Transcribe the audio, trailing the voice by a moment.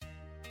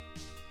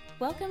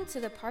Welcome to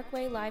the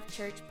Parkway Life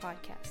Church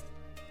podcast.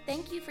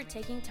 Thank you for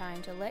taking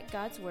time to let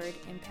God's Word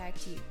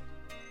impact you.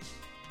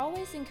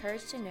 Always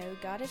encouraged to know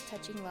God is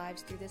touching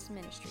lives through this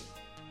ministry.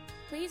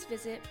 Please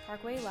visit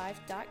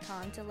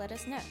parkwaylife.com to let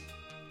us know.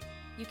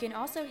 You can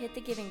also hit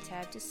the giving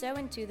tab to sow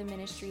into the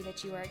ministry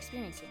that you are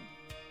experiencing.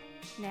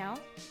 Now,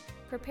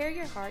 prepare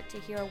your heart to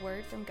hear a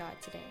word from God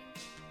today.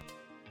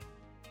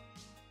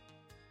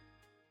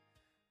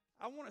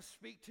 I want to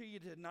speak to you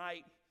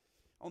tonight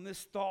on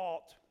this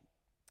thought.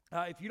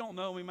 If you don't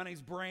know me, my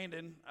name's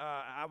Brandon.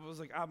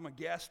 I'm a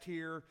guest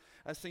here.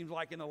 It seems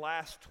like in the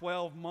last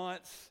 12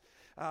 months,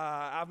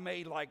 I've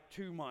made like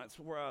 2 months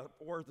worth.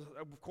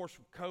 Of course,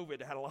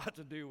 COVID had a lot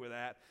to do with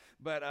that.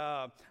 But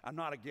I'm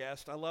not a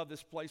guest. I love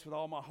this place with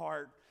all my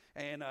heart,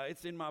 and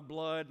it's in my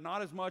blood.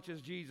 Not as much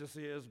as Jesus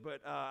is,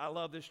 but I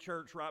love this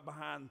church right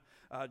behind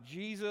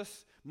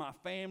Jesus, my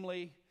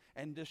family,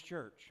 and this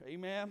church.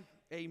 Amen.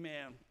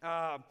 Amen.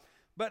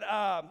 But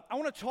I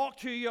want to talk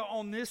to you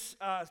on this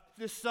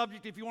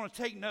subject. If you want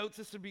to take notes,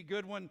 this would be a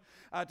good one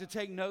to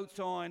take notes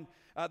on.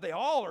 They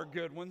all are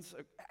good ones.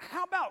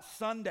 How about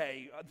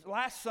Sunday,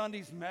 last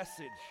Sunday's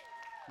message?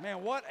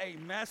 Man, what a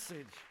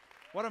message.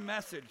 What a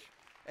message.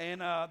 And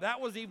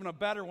that was even a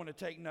better one to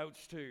take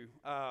notes to.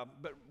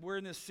 But we're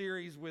in this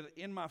series with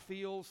In My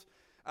Fields.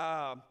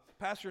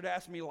 Pastor had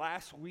asked me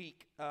last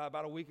week,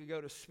 about a week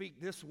ago, to speak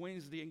this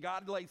Wednesday, and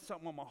God laid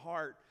something on my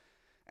heart.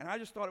 And I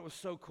just thought it was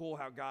so cool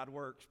how God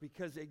works,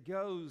 because it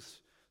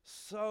goes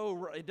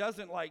it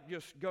doesn't like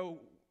just go,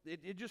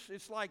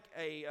 it's like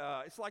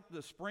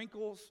the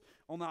sprinkles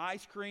on the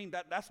ice cream.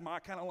 That's my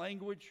kind of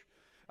language.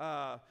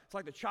 It's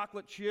like the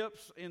chocolate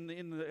chips in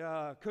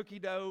the cookie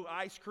dough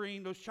ice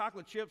cream. Those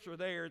chocolate chips are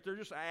there. They're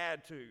just an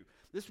add to.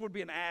 This would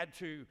be an add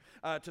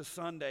to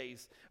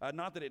Sundays.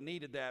 Not that it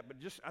needed that, but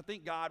just I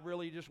think God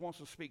really just wants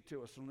to speak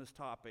to us on this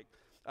topic.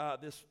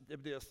 But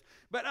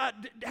how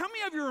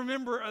many of you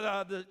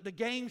remember the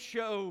game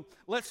show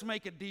Let's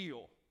Make a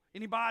Deal?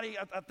 Anybody?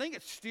 I think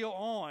it's still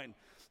on.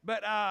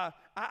 But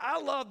I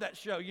love that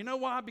show. You know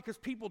why? Because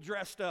people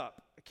dressed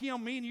up.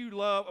 Kim, me and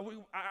you I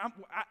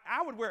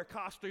would wear a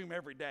costume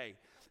every day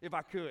if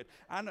I could.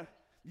 I know.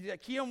 Yeah,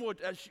 Kim would,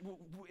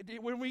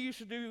 when we used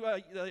to do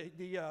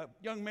the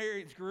young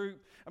marrieds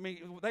group, I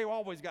mean, they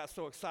always got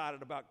so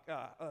excited about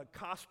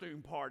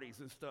costume parties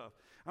and stuff.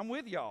 I'm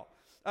with y'all.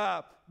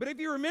 But if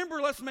you remember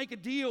Let's Make a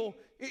Deal,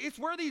 it's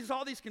where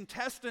all these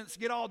contestants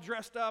get all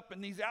dressed up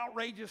in these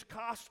outrageous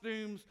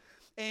costumes.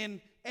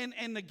 And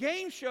the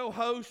game show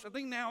host, I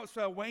think now it's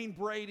Wayne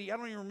Brady. I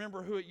don't even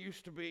remember who it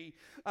used to be.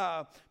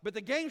 But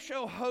the game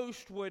show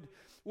host would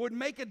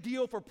make a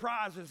deal for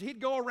prizes. He'd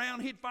go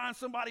around, he'd find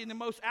somebody in the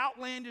most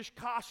outlandish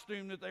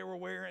costume that they were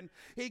wearing.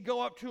 He'd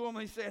go up to them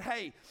and he said,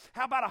 "Hey,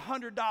 how about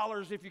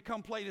 $100 if you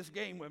come play this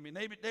game with me?"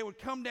 And they would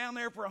come down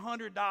there for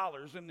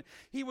 $100, and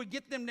he would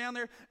get them down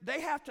there.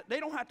 They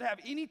don't have to have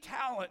any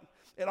talent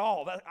at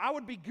all. I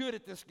would be good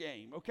at this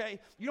game, okay?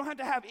 You don't have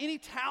to have any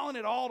talent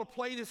at all to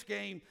play this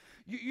game.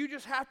 You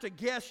just have to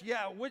guess,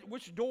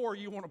 which door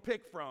you want to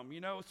pick from, you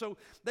know. So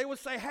they would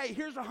say, "Hey,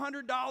 here's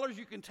 $100.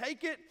 You can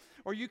take it,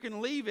 or you can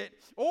leave it,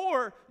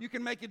 or you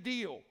can make a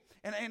deal.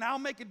 And I'll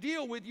make a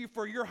deal with you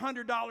for your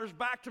 $100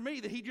 back to me,"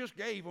 that he just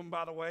gave them,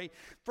 by the way.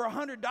 For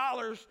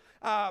 $100,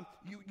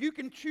 you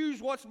can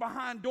choose what's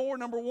behind door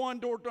number 1,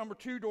 door number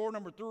 2, door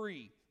number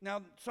 3.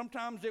 Now,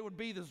 sometimes it would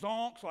be the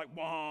zonks, like,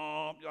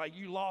 womp, like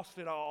you lost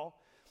it all.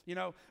 You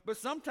know, but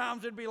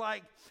sometimes it'd be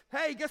like,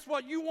 "Hey, guess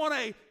what? You want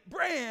a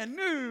brand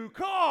new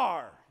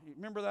car." You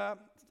remember that?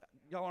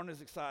 Y'all aren't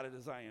as excited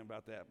as I am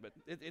about that, but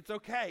it's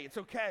okay. It's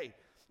okay.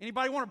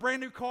 Anybody want a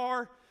brand new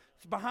car?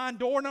 It's behind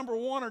door number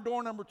 1 or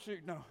door number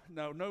 2.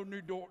 No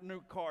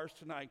new cars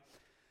tonight.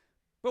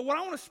 But what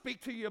I want to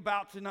speak to you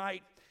about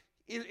tonight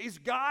is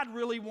God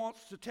really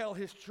wants to tell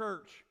his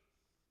church,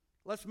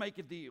 let's make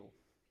a deal.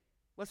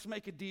 Let's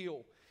make a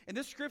deal. And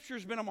this scripture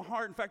has been on my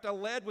heart. In fact, I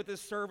led with this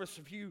service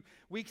a few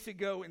weeks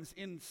ago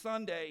in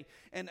Sunday.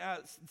 And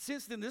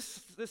since then,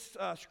 this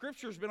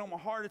scripture has been on my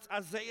heart. It's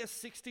Isaiah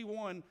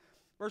 61,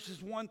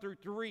 verses 1 through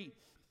 3.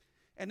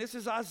 And this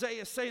is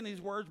Isaiah saying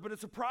these words, but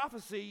it's a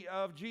prophecy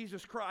of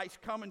Jesus Christ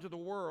coming to the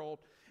world.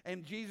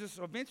 And Jesus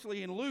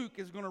eventually in Luke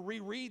is going to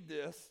reread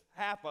this,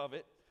 half of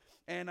it.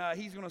 And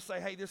he's going to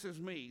say, "Hey, this is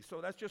me." So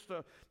that's just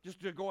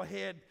to go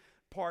ahead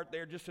part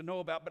there just to know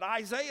about. But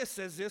Isaiah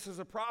says this as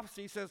a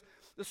prophecy. He says,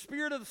 "The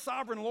Spirit of the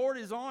Sovereign Lord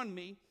is on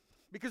me,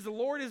 because the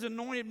Lord has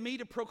anointed me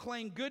to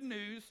proclaim good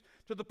news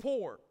to the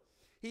poor.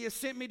 He has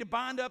sent me to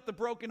bind up the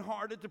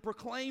brokenhearted, to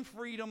proclaim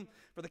freedom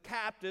for the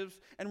captives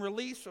and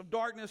release of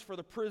darkness for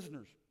the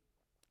prisoners,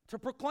 to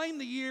proclaim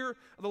the year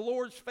of the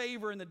Lord's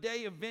favor and the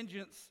day of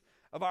vengeance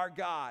of our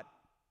God,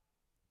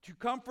 to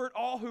comfort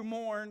all who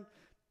mourn,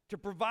 to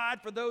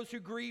provide for those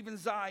who grieve in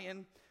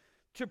Zion,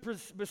 to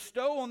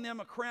bestow on them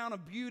a crown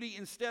of beauty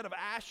instead of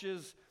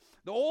ashes,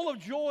 the oil of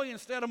joy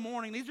instead of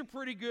mourning." These are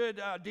pretty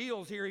good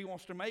deals here he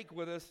wants to make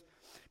with us.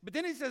 But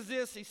then he says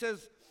this, he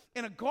says,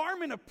 "in a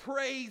garment of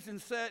praise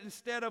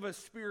instead of a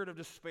spirit of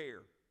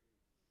despair."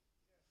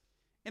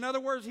 In other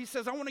words, he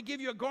says, I want to give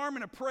you a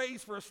garment of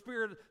praise for a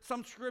spirit.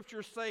 Some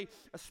scriptures say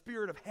a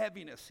spirit of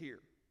heaviness here.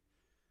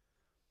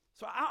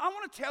 So I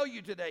want to tell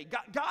you today,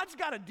 God's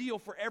got a deal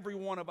for every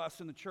one of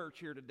us in the church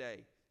here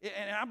today.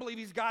 And I believe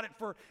he's got it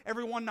for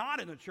everyone not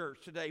in the church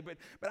today. But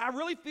I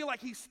really feel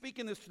like he's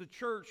speaking this to the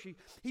church.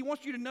 He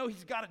wants you to know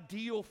he's got a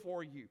deal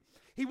for you.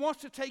 He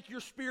wants to take your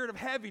spirit of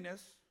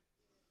heaviness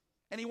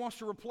and he wants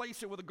to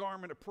replace it with a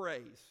garment of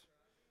praise.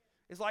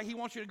 It's like he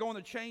wants you to go in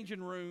the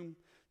changing room,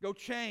 go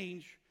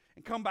change,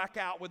 and come back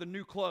out with a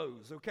new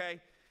clothes, okay?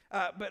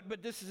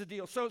 But this is a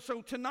deal. So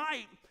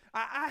tonight,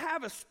 I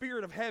have a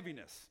spirit of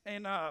heaviness.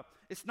 And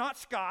it's not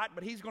Scott,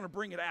 but he's going to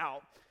bring it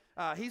out.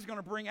 He's going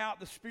to bring out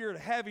the spirit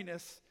of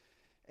heaviness.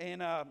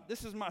 And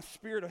this is my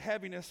spirit of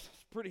heaviness.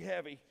 It's pretty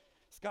heavy.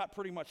 Scott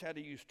pretty much had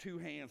to use 2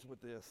 hands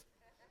with this.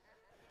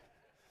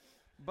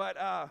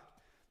 But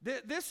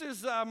this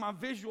is my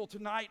visual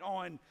tonight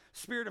on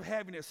spirit of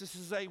heaviness. This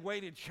is a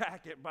weighted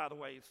jacket, by the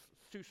way. It's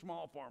too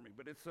small for me,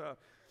 but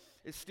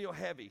it's still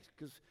heavy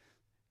because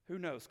who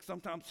knows?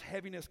 Sometimes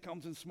heaviness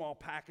comes in small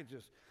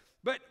packages.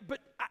 But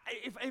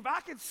if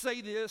I could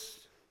say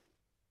this,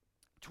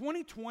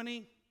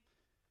 2020,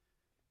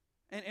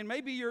 and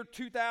maybe you're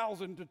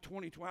 2000 to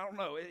 2020, I don't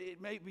know,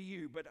 it may be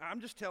you, but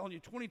I'm just telling you,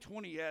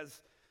 2020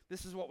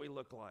 this is what we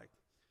look like.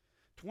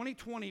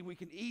 2020, we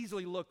can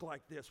easily look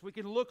like this. We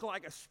can look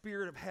like a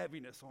spirit of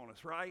heaviness on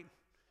us, right?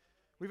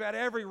 We've had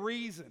every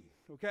reason,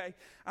 okay?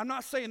 I'm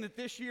not saying that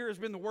this year has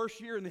been the worst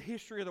year in the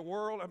history of the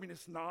world. I mean,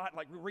 it's not.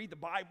 Like, we read the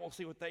Bible,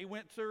 see what they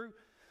went through.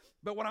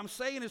 But what I'm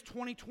saying is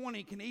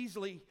 2020 can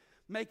easily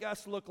make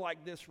us look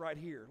like this right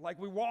here. Like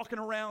we're walking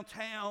around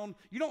town.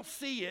 You don't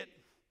see it,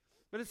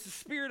 but it's the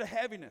spirit of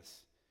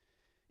heaviness.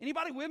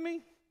 Anybody with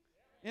me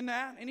in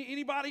that?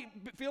 Anybody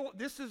feel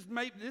this is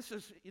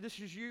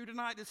you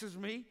tonight? This is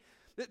me.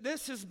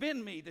 This has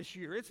been me this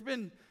year. It's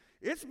been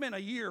a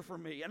year for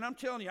me, and I'm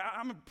telling you,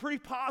 I'm a pretty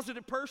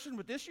positive person,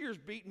 but this year's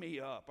beat me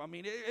up. I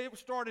mean, it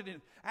started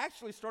in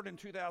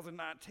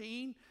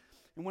 2019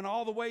 and went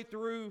all the way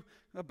through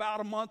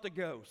about a month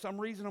ago. Some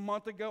reason a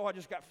month ago, I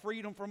just got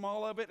freedom from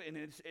all of it, and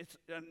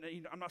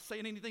I'm not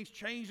saying anything's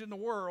changed in the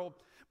world,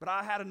 but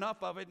I had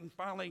enough of it, and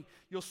finally,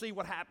 you'll see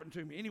what happened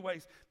to me.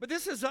 Anyways, but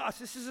this is us.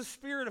 This is a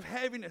spirit of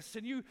heaviness,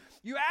 and you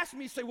ask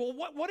me, say, well,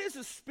 what is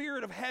a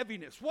spirit of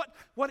heaviness?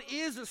 What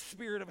is a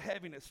spirit of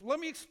heaviness? Let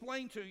me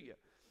explain to you.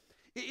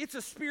 It's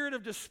a spirit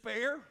of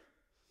despair.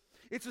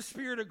 It's a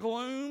spirit of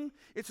gloom.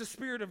 It's a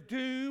spirit of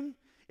doom.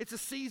 It's a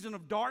season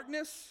of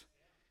darkness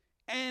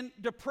and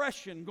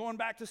depression, going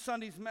back to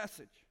Sunday's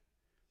message.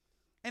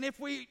 And if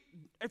we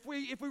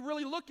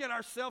really look at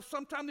ourselves,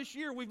 sometime this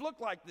year we've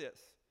looked like this.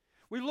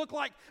 We look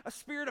like a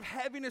spirit of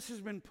heaviness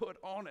has been put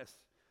on us.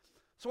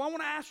 So I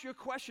want to ask you a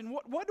question.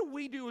 What do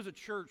we do as a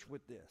church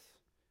with this?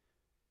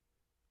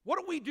 What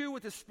do we do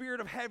with the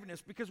spirit of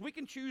heaviness? Because we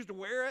can choose to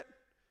wear it,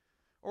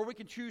 or we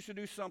can choose to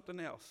do something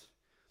else.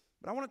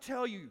 But I want to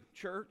tell you,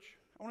 church,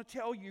 I want to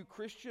tell you,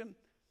 Christian,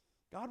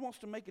 God wants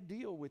to make a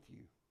deal with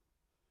you.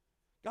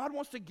 God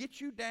wants to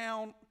get you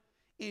down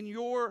in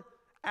your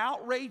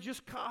outrageous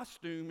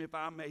costume, if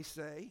I may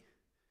say.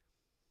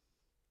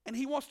 And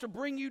he wants to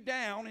bring you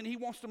down, and he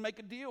wants to make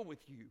a deal with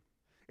you.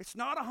 It's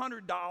not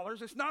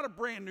 $100. It's not a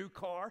brand new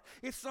car.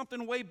 It's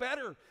something way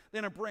better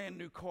than a brand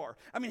new car.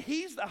 I mean,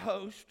 he's the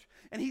host,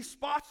 and he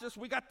spots us.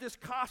 We got this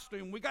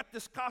costume. We got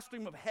this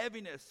costume of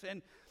heaviness.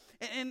 And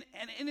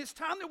it's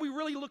time that we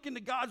really look into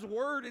God's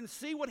word and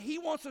see what he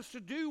wants us to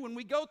do when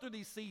we go through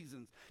these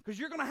seasons. Because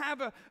you're going to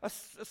have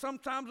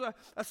sometimes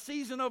a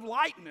season of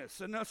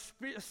lightness and a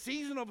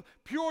season of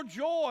pure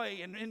joy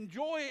and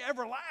joy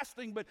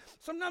everlasting. But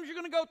sometimes you're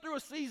going to go through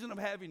a season of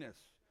heaviness.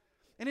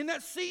 And in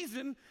that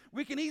season,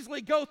 we can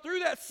easily go through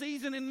that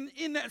season. And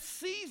in that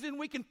season,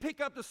 we can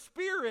pick up the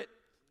spirit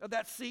of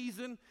that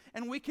season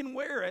and we can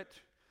wear it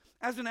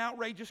as an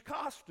outrageous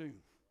costume.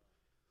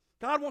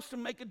 God wants to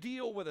make a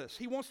deal with us.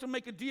 He wants to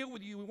make a deal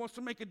with you. He wants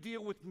to make a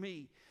deal with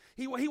me.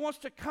 He wants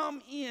to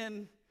come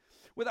in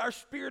with our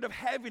spirit of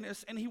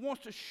heaviness, and he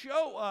wants to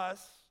show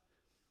us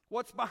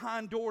what's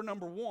behind door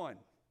number 1.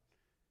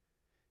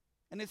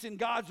 And it's in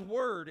God's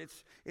word.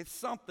 It's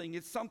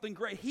something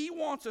great. He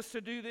wants us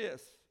to do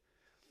this.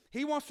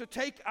 He wants to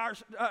take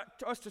us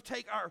to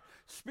take our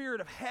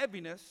spirit of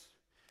heaviness,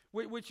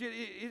 which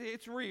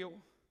it's real,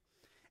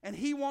 and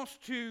he wants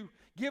to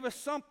give us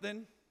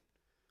something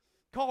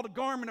called a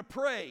garment of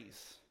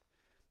praise.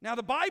 Now,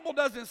 the Bible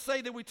doesn't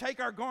say that we take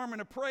our garment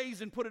of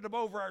praise and put it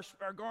over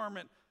our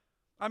garment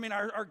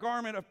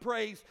of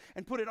praise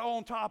and put it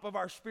on top of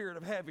our spirit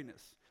of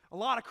heaviness. A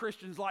lot of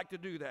Christians like to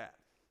do that.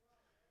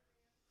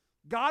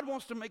 God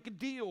wants to make a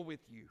deal with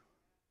you.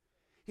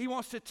 He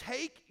wants to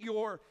take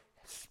your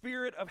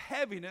spirit of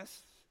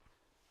heaviness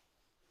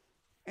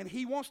and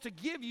he wants to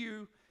give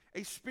you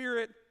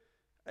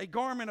a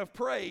garment of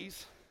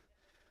praise.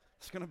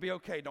 It's going to be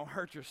okay. Don't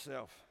hurt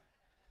yourself.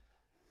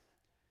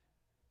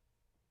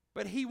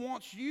 But he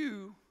wants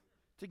you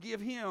to give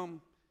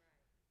him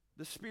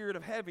the spirit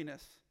of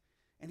heaviness,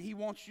 and he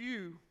wants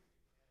you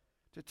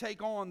to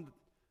take on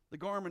the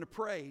garment of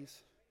praise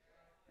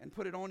and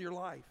put it on your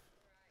life.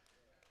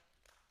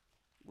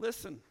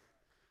 Listen,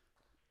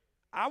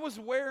 I was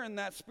wearing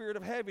that spirit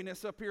of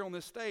heaviness up here on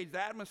this stage.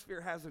 The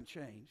atmosphere hasn't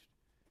changed,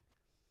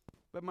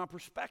 but my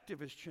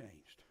perspective has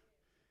changed.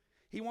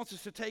 He wants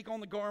us to take on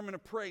the garment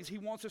of praise. He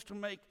wants us to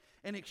make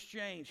an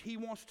exchange. He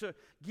wants to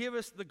give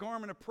us the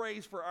garment of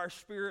praise for our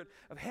spirit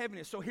of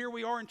heaviness. So here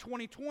we are in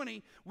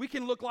 2020. We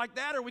can look like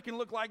that or we can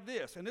look like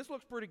this. And this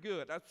looks pretty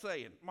good, I'm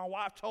saying. My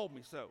wife told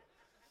me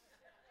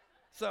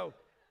so.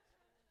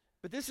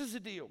 But this is the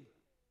deal.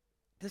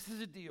 This is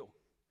the deal.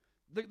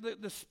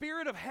 The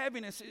spirit of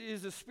heaviness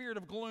is a spirit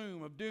of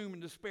gloom, of doom,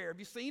 and despair. Have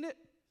you seen it?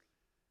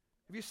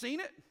 Have you seen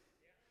it?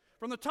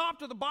 From the top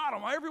to the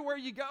bottom, everywhere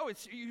you go,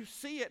 you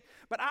see it.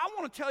 But I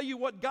want to tell you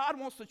what God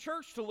wants the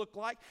church to look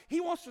like.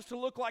 He wants us to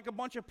look like a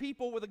bunch of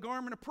people with a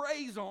garment of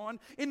praise on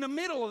in the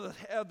middle of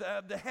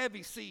the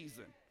heavy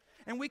season.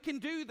 And we can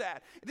do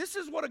that. This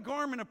is what a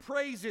garment of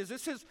praise is.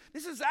 This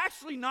is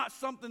actually not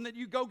something that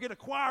you go get a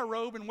choir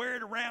robe and wear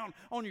it around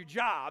on your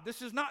job.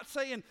 This is not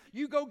saying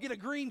you go get a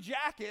green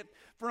jacket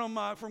from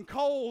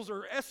Kohl's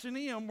or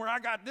S&M, where I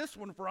got this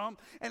one from,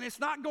 and it's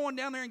not going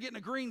down there and getting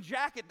a green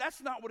jacket.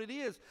 That's not what it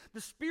is.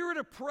 The spirit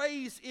of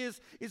praise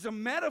is a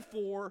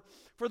metaphor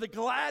for the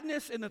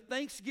gladness and the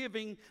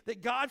thanksgiving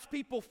that God's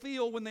people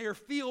feel when they are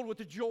filled with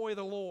the joy of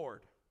the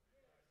Lord.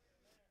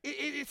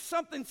 It's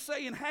something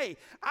saying, hey,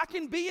 I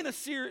can be in a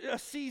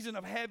season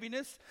of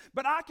heaviness,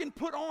 but I can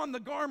put on the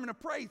garment of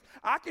praise.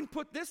 I can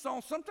put this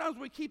on. Sometimes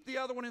we keep the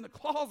other one in the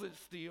closet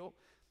still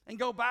and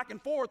go back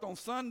and forth on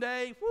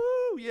Sunday,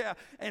 woo, yeah,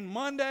 and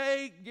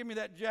Monday, give me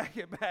that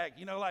jacket back,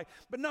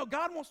 but no,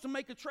 God wants to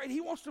make a trade. He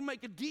wants to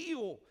make a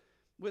deal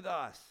with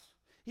us.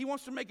 He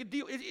wants to make a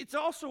deal. It's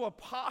also a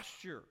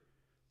posture.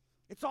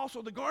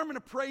 The garment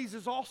of praise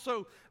is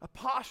also a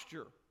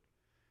posture.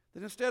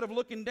 That instead of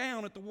looking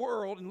down at the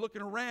world and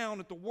looking around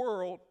at the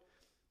world,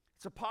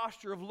 it's a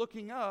posture of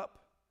looking up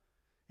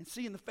and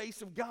seeing the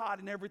face of God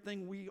in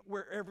everything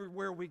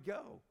everywhere we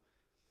go.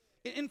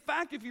 In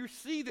fact, if you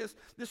see this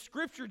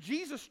scripture,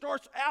 Jesus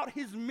starts out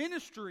his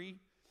ministry.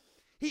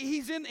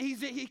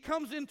 He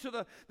comes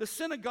into the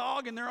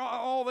synagogue, and they're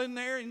all in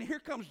there, and here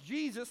comes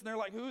Jesus, and they're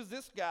like, who is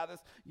this guy,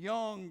 this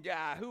young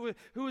guy?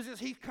 Who is this?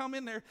 He come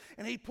in there,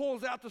 and he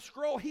pulls out the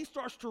scroll. He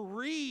starts to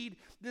read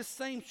this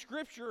same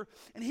scripture,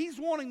 and he's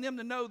wanting them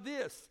to know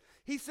this.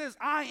 He says,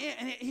 I am,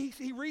 and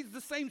he reads the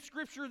same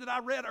scripture that I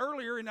read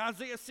earlier in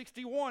Isaiah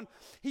 61.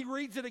 He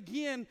reads it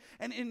again,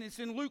 and it's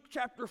in Luke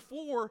chapter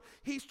 4.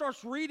 He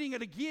starts reading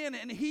it again,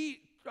 and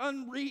he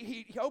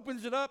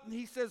opens it up and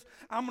he says,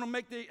 I'm going to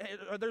make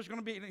there's going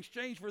to be an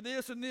exchange for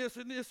this and this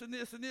and this and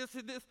this and this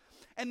and this.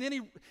 And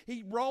then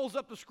he rolls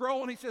up the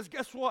scroll and he says,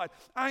 guess what?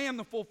 I am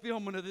the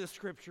fulfillment of this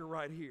scripture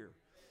right here.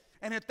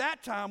 And at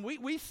that time,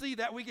 we see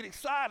that, we get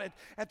excited.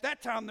 At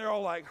that time, they're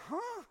all like,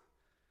 huh?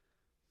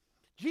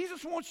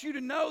 Jesus wants you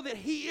to know that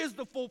he is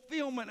the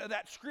fulfillment of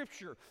that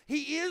scripture.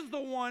 He is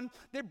the one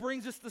that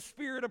brings us the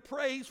spirit of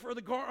praise for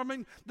the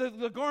garment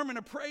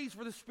of praise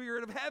for the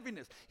spirit of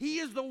heaviness. He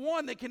is the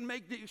one that can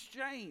make the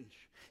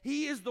exchange.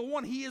 He is the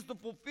one. He is the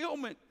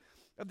fulfillment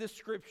of this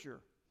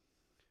scripture.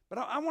 But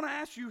I want to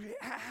ask you,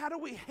 how do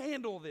we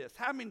handle this?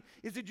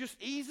 Is it just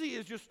easy?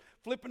 Is just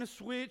flipping a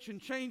switch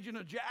and changing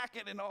a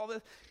jacket and all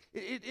this?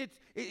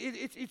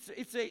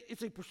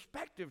 It's a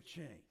perspective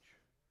change.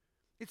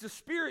 It's a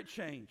spirit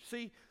change.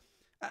 See,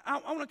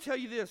 I want to tell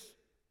you this.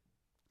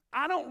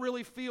 I don't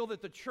really feel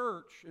that the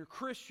church or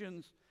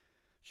Christians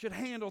should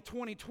handle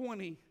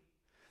 2020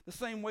 the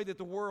same way that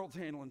the world's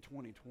handling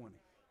 2020.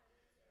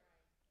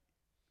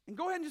 And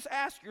go ahead and just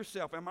ask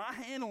yourself, am I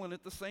handling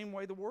it the same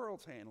way the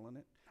world's handling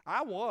it?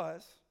 I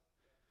was.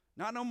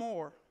 Not no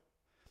more.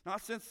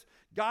 Not since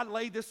God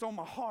laid this on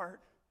my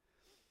heart.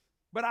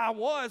 But I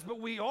was, but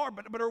we are.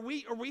 But are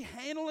we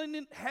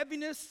handling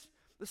heaviness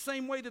the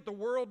same way that the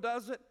world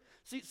does it?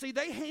 See,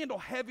 they handle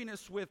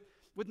heaviness with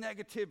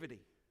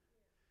negativity,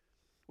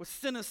 with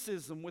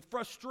cynicism, with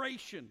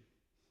frustration.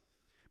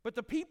 But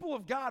the people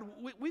of God,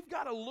 we've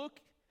got to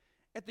look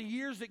at the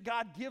years that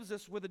God gives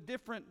us with a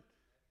different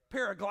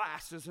pair of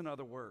glasses, in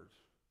other words.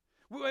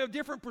 We have a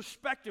different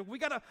perspective. We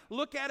got to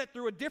look at it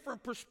through a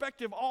different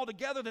perspective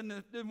altogether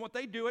than what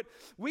they do it.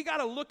 We got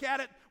to look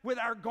at it with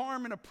our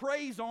garment of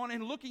praise on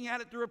and looking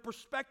at it through a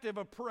perspective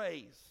of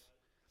praise.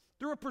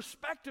 Through a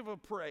perspective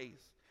of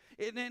praise.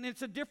 And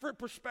it's a different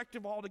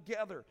perspective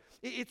altogether.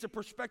 It's a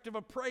perspective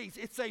of praise.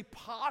 It's a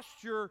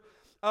posture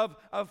of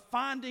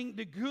finding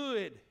the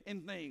good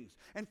in things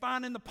and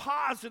finding the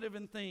positive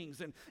in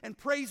things and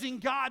praising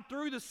God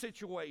through the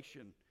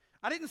situation.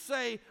 I didn't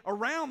say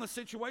around the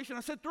situation.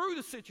 I said through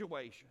the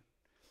situation.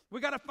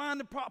 We got to find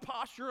the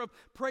posture of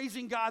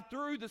praising God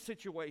through the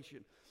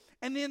situation.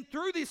 And then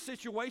through this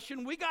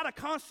situation, we got to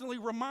constantly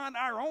remind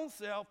our own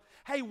self,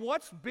 hey,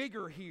 what's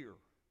bigger here?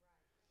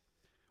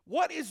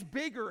 What is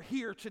bigger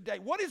here today?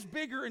 What is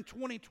bigger in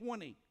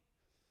 2020?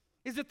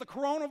 Is it the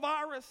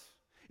coronavirus?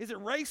 Is it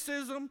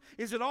racism?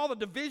 Is it all the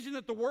division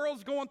that the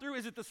world's going through?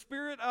 Is it the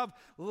spirit of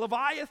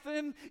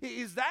Leviathan?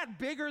 Is that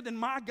bigger than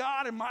my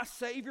God and my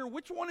Savior?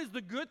 Which one is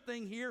the good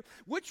thing here?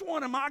 Which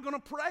one am I going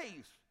to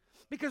praise?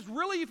 Because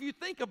really, if you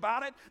think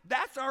about it,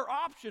 that's our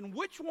option.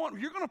 Which one?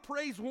 You're going to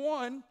praise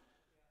one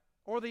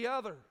or the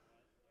other.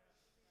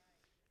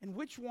 And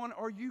which one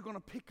are you going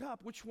to pick up?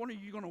 Which one are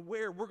you going to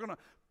wear? We're going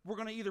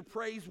to either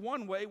praise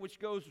one way, which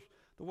goes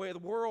the way of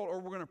the world, or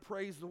we're going to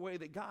praise the way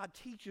that God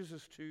teaches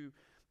us to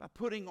by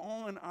putting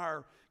on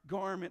our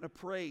garment of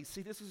praise.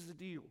 See, this is the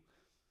deal.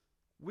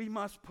 We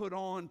must put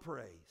on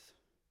praise.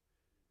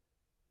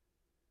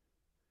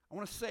 I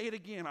want to say it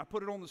again. I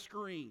put it on the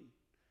screen.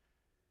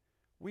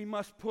 We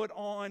must put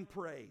on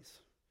praise.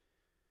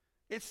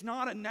 It's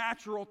not a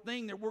natural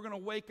thing that we're going to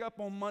wake up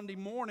on Monday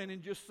morning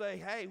and just say,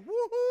 hey,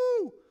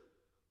 woohoo!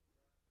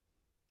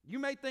 You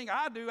may think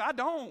I do. I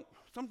don't.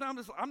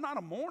 Sometimes I'm not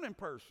a morning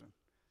person.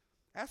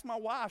 Ask my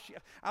wife.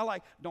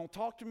 Don't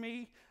talk to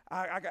me.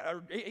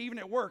 Even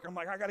at work, I'm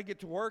like, I got to get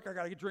to work. I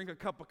got to drink a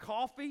cup of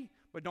coffee,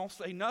 but don't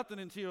say nothing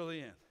until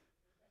then.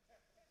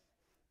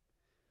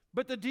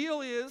 But the deal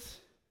is,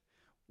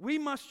 we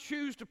must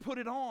choose to put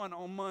it on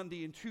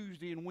Monday and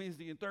Tuesday and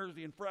Wednesday and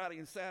Thursday and Friday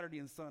and Saturday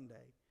and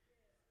Sunday.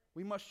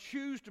 We must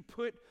choose to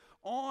put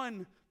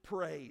on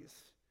praise.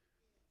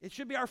 It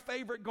should be our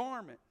favorite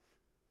garment.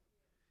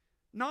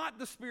 Not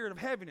the spirit of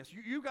heaviness.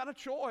 You got a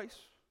choice.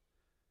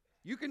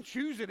 You can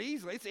choose it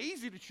easily. It's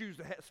easy to choose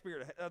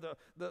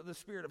the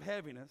spirit of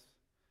heaviness.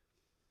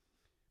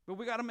 But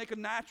we got to make a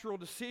natural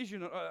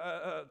decision,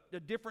 a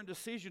different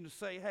decision to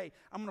say, hey,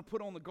 I'm going to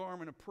put on the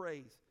garment of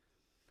praise.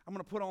 I'm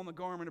going to put on the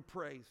garment of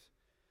praise.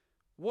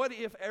 What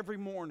if every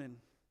morning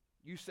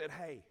you said,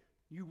 hey,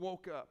 you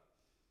woke up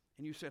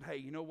and you said, hey,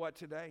 you know what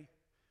today?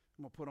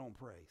 I'm going to put on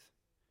praise.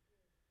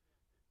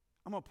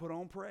 I'm going to put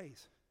on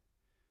praise.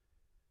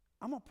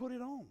 I'm going to put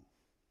it on.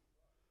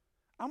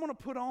 I'm going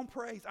to put on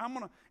praise.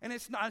 And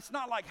it's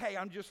not like, hey,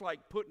 I'm just like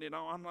putting it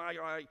on. I'm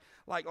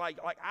like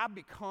I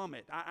become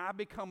it. I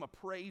become a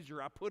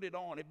praiser. I put it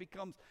on. It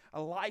becomes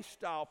a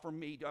lifestyle for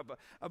me,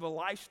 of a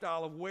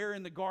lifestyle of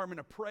wearing the garment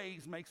of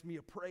praise makes me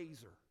a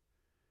praiser.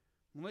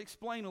 I'm going to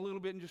explain a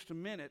little bit in just a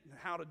minute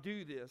how to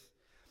do this.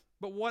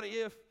 But what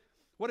if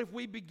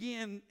we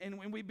begin, and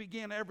when we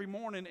begin every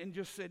morning and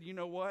just said, you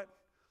know what?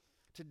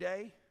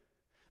 Today,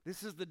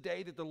 this is the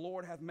day that the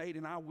Lord hath made,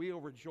 and I will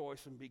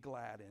rejoice and be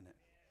glad in it.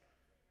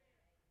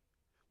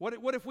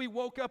 What if we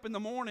woke up in the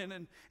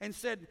morning and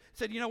said,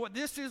 you know what,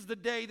 this is the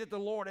day that the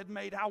Lord had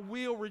made. I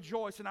will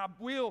rejoice and I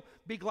will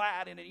be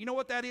glad in it. You know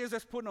what that is?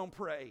 That's putting on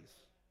praise.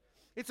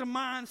 It's a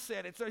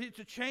mindset. It's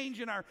a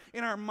change in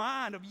our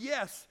mind of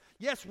yes,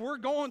 we're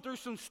going through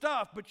some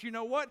stuff, but you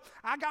know what?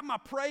 I got my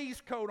praise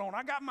coat on.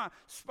 I got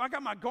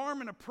my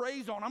garment of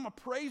praise on. I'm a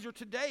praiser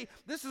today.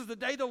 This is the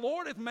day the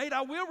Lord hath made.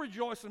 I will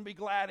rejoice and be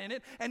glad in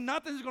it, and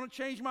nothing's going to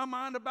change my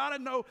mind about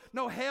it.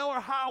 No hell or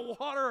high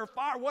water or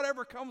fire,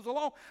 whatever comes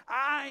along.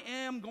 I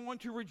am going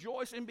to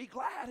rejoice and be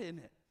glad in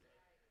it.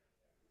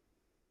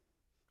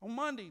 On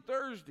Monday,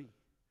 Thursday,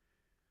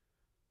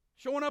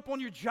 showing up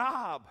on your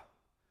job.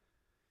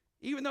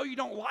 Even though you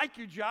don't like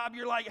your job,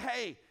 you're like,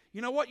 hey,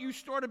 you know what? You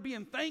started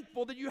being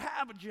thankful that you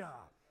have a job.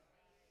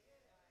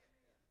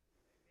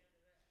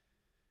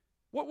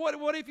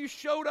 What if you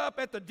showed up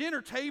at the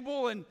dinner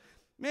table and,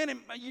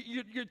 man,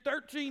 your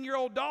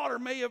 13-year-old daughter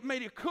may have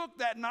made a cook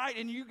that night,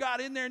 and you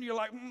got in there and you're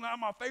like, not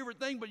my favorite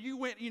thing, but you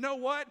went, you know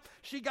what?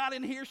 She got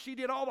in here. She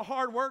did all the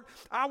hard work.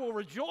 I will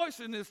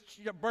rejoice in this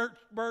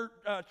burnt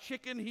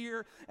chicken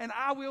here, and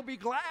I will be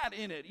glad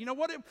in it. You know,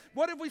 what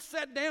if we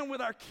sat down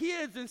with our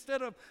kids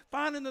instead of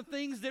finding the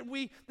things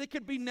that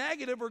could be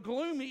negative or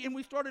gloomy, and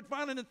we started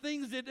finding the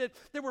things that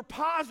were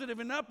positive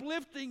and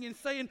uplifting and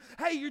saying,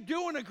 hey, you're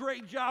doing a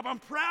great job. I'm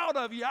proud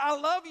of you. I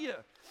love you.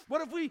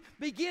 What if we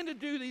begin to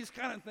do these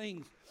kind of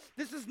things?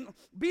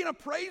 Being a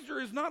praiser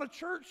is not a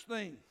church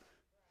thing.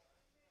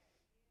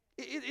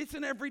 It's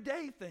an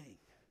everyday thing.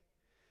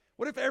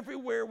 What if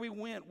everywhere we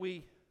went,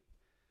 we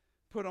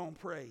put on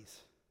praise?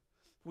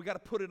 We got to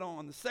put it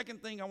on. The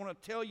second thing I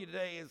want to tell you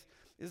today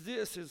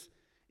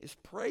is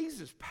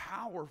praise is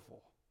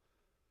powerful.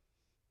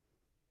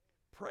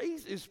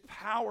 Praise is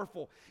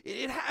powerful.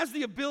 It has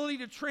the ability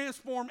to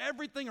transform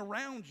everything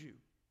around you.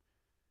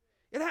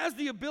 It has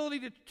the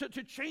ability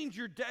to change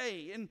your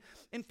day. And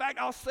in fact,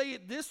 I'll say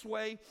it this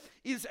way,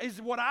 is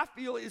what I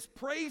feel is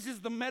praise is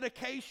the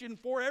medication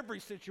for every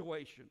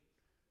situation.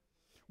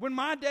 When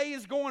my day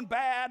is going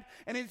bad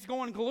and it's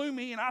going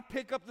gloomy and I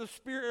pick up the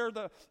spirit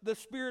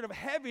of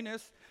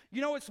heaviness,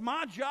 you know, it's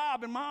my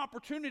job and my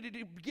opportunity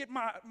to get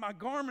my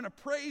garment of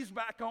praise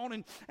back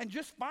on and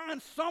just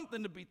find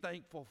something to be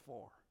thankful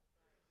for.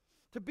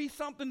 To be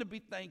something to be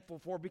thankful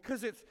for,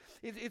 because it's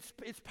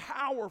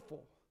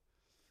powerful.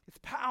 It's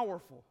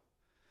powerful.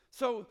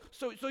 So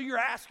you're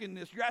asking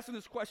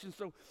this question.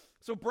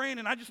 So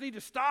Brandon, I just need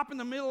to stop in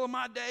the middle of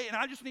my day and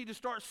I just need to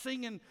start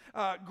singing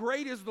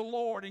great is the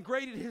Lord and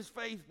great is his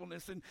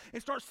faithfulness and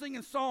start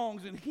singing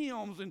songs and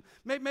hymns. And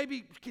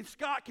maybe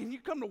Scott, can you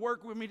come to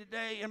work with me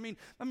today? I mean,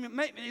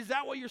 is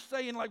that what you're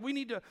saying? Like, we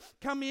need to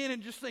come in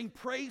and just sing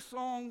praise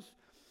songs?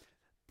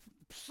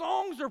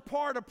 Songs are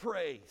part of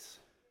praise.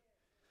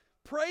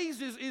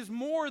 Praise is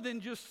more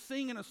than just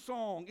singing a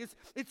song.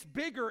 It's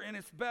bigger and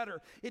it's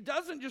better. It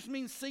doesn't just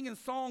mean singing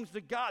songs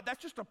to God.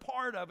 That's just a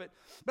part of it.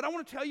 But I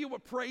want to tell you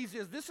what praise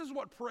is. This is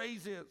what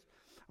praise is.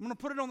 I'm going to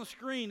put it on the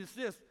screen. It's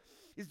this.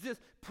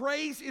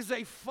 Praise is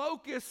a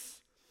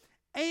focus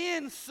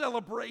and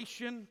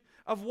celebration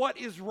of what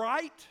is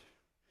right.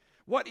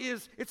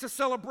 It's a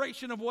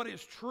celebration of what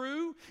is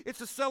true. It's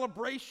a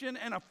celebration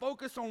and a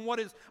focus on what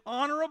is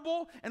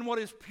honorable and what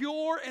is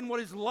pure and what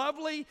is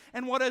lovely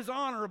and what is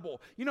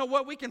honorable. You know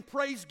what? We can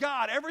praise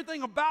God.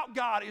 Everything about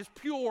God is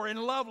pure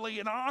and lovely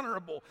and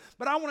honorable.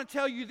 But I want to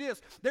tell you this.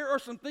 There are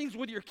some things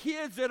with your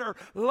kids that are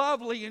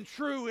lovely and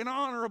true and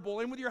honorable,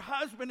 and with your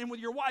husband and with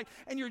your wife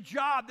and your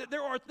job, that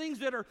there are things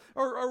that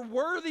are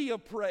worthy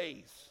of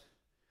praise.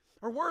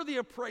 Are worthy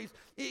of praise.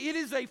 It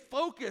is a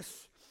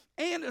focus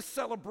and a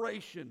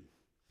celebration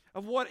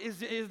of what is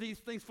these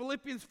things.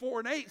 Philippians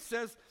 4:8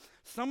 says,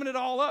 summing it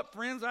all up,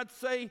 friends, I'd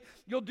say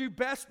you'll do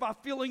best by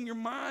filling your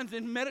minds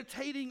and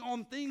meditating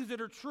on things that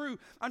are true.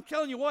 I'm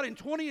telling you what, in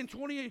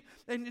 2020,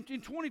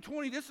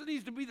 this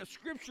needs to be the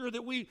scripture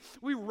that we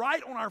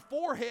write on our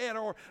forehead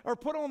or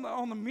put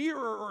on the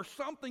mirror or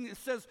something that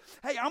says,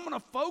 hey, I'm going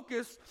to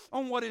focus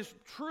on what is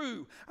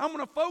true. I'm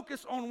going to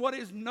focus on what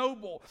is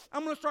noble.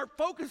 I'm going to start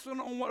focusing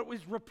on what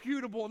is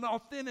reputable and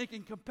authentic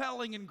and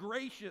compelling and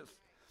gracious.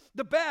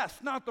 The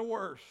best, not the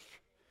worst.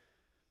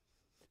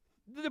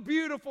 The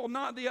beautiful,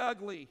 not the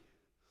ugly.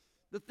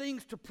 The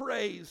things to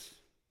praise,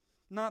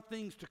 not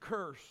things to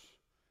curse.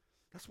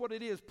 That's what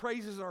it is.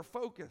 Praise is our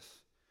focus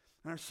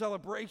and our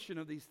celebration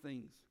of these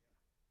things.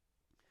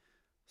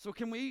 So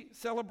can we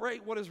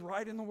celebrate what is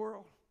right in the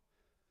world?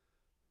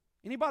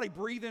 Anybody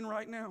breathing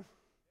right now?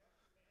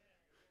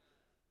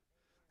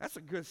 That's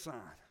a good sign.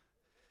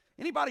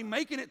 Anybody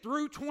making it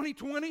through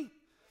 2020?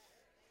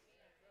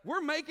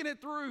 We're making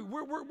it through.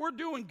 We're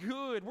doing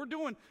good.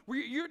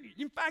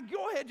 In fact,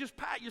 go ahead, just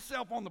pat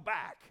yourself on the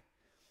back.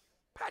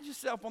 Pat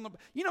yourself on the back.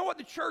 You know what?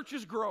 The church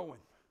is growing.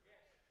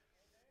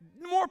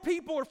 More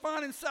people are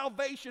finding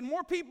salvation.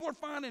 More people are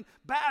finding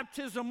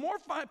baptism. More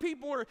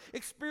people are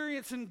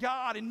experiencing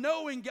God and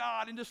knowing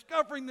God and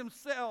discovering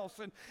themselves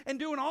and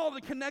doing all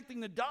the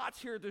connecting the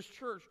dots here at this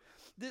church.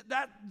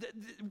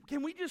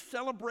 Can we just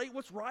celebrate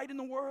what's right in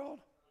the world?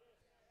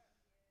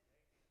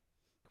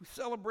 Can we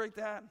celebrate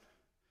that?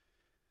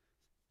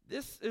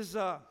 This is,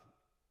 a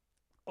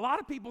lot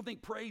of people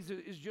think praise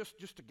is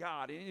just to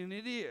God, and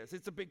it is.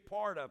 It's a big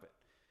part of it.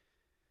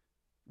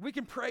 We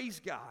can praise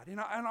God, and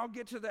I'll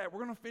get to that.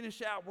 We're going to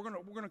finish out. We're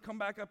going to come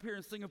back up here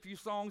and sing a few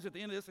songs at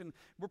the end of this, and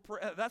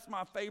that's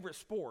my favorite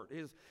sport.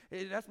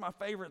 That's my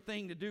favorite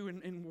thing to do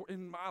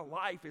in my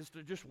life is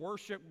to just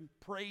worship and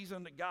praise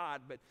unto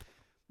God.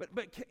 But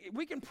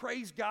we can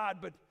praise God,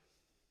 but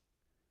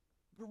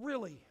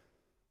really,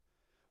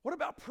 what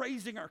about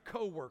praising our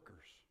coworkers?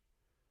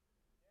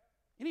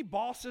 Any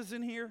bosses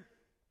in here?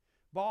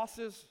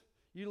 Bosses?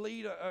 You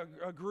lead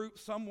a group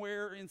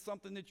somewhere in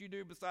something that you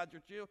do besides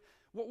your children.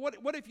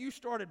 What if you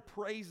started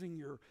praising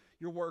your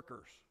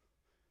workers?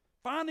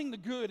 Finding the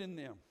good in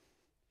them.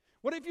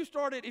 What if you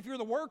started, if you're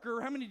the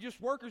worker, how many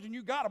just workers and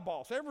you got a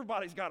boss?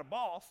 Everybody's got a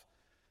boss.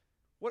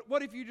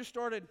 What if you just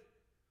started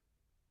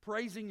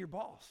praising your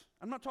boss?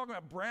 I'm not talking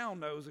about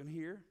brown nose in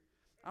here.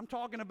 I'm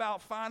talking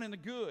about finding the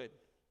good.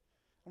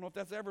 I don't know if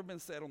that's ever been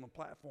said on the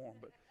platform,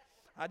 but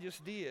I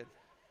just did.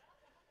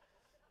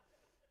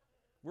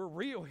 We're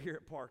real here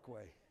at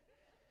Parkway.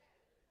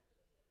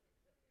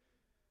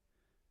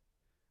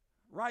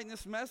 Writing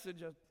this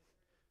message,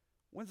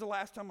 when's the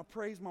last time I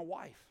praised my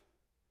wife?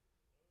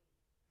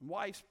 And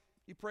wives,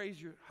 you praise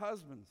your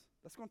husbands.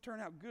 That's going to turn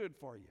out good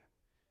for you.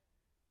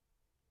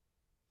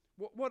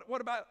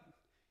 What about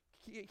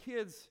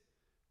kids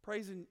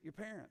praising your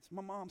parents?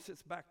 My mom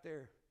sits back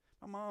there.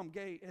 My mom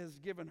has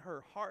given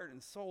her heart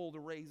and soul to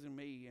raising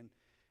me, and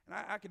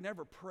I could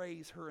never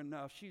praise her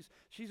enough. You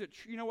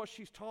know what?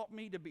 She's taught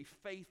me to be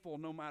faithful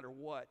no matter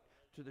what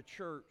to the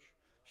church.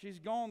 She's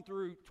gone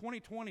through,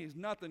 2020 is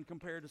nothing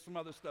compared to some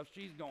other stuff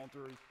she's gone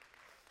through.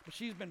 But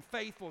she's been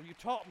faithful. You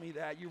taught me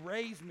that. You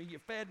raised me. You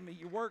fed me.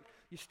 You worked.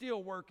 You're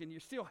still working.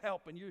 You're still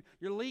helping.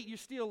 You're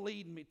still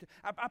leading me.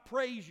 I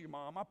praise you,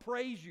 Mom. I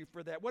praise you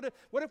for that. What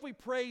if we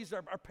praised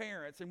our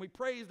parents and we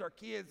praised our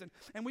kids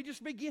and we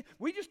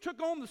just took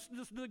on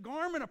the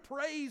garment of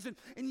praise.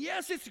 And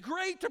yes, it's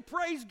great to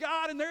praise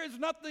God, and there is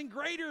nothing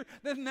greater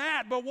than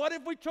that. But what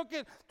if we took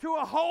it to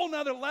a whole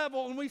nother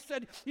level and we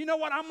said, you know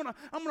what? I'm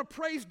gonna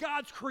praise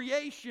God's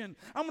creation.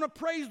 I'm gonna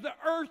praise the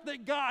earth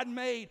that God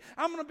made.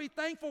 I'm gonna be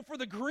thankful for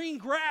the green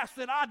grass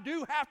that I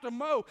do have to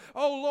mow.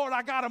 Oh Lord,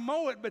 I gotta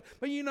mow it,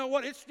 but you know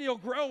what? It's still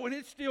growing,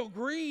 it's still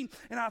green,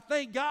 and I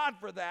thank God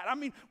for that. I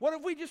mean, what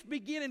if we just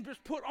begin and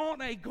just put on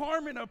a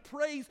garment of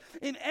praise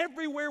in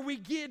everywhere we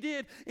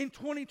did in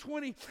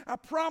 2020? I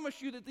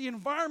promise you that the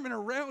environment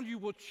around you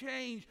will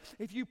change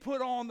if you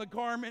put on the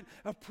garment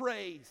of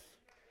praise.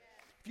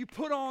 If you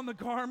put on the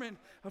garment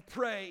of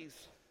praise.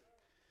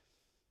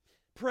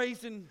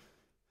 Praising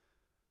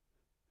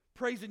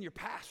your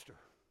pastor.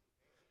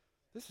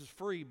 This is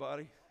free,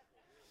 buddy.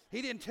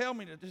 He didn't tell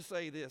me to just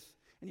say this.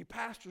 And your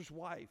pastor's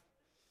wife.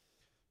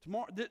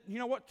 Tomorrow, you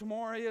know what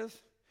tomorrow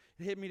is?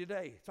 It hit me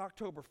today. It's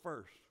October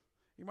 1st.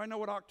 Anybody know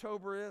what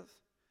October is?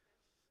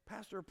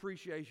 Pastor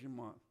Appreciation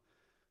Month.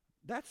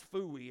 That's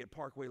FUI at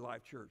Parkway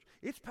Life Church.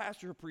 It's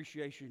Pastor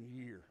Appreciation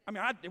Year. I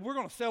mean, we're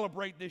going to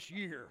celebrate this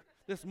year,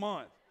 this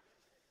month.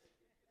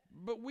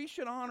 But we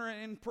should honor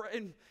and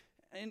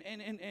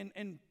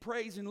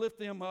praise and lift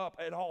them up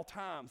at all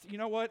times. You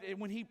know what?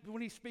 When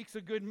he speaks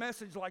a good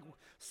message like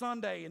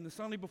Sunday and the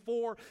Sunday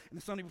before and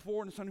the Sunday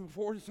before and the Sunday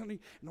before and the Sunday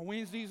and the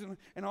Wednesdays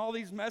and all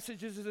these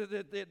messages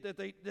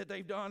that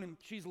they've done, and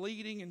she's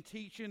leading and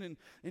teaching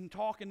and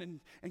talking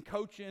and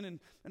coaching and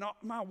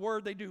my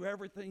word, they do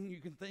everything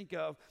you can think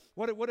of.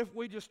 What if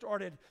we just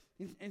started,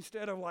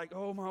 instead of like,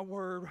 oh my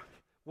word,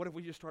 what if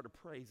we just started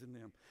praising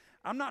them?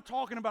 I'm not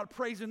talking about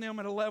praising them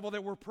at a level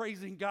that we're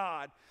praising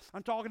God.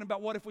 I'm talking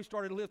about what if we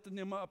started lifting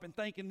them up and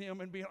thanking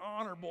them and being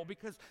honorable,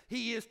 because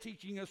He is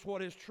teaching us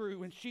what is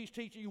true and she's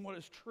teaching you what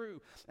is true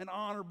and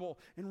honorable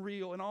and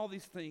real and all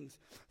these things.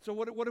 So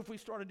what if we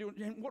started doing,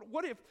 and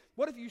what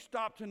if you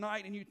stopped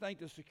tonight and you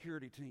thanked the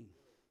security team?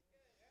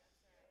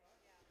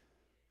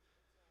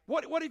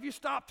 What if you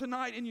stopped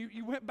tonight and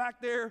you went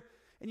back there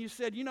and you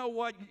said, you know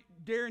what,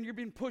 Darren, you've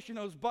been pushing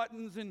those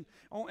buttons and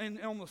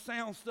on the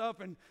sound stuff,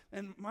 and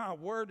my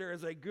word, there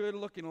is a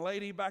good-looking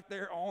lady back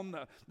there on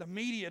the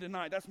media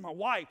tonight. That's my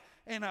wife.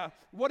 And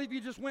what if you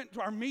just went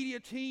to our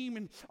media team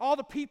and all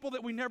the people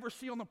that we never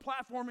see on the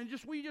platform, and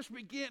we just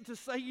begin to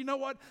say, you know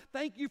what,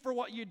 thank you for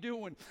what you're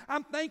doing.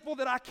 I'm thankful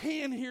that I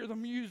can hear the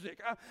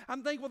music.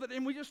 I'm thankful that,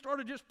 and we just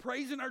started just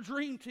praising our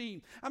dream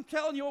team. I'm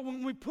telling you,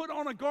 when we put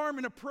on a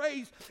garment of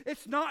praise,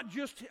 it's not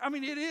just, I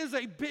mean, it is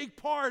a big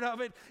part of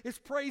it. It's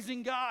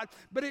praising God,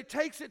 but it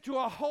takes it to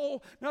a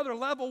whole another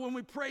level when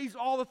we praise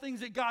all the things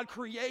that God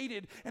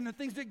created and the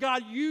things that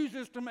God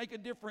uses to make a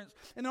difference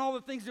and all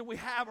the things that we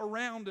have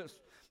around us.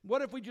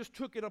 What if we just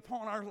took it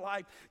upon our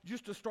life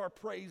just to start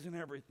praising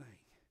everything?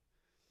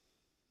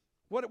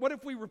 What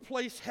if we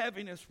replace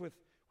heaviness with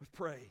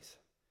praise?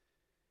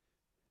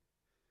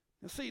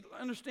 Now see,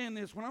 understand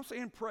this. When I'm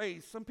saying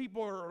praise, some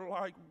people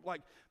are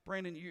like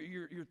Brandon,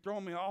 you're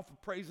throwing me off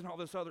of praising all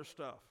this other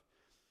stuff.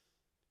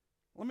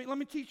 Let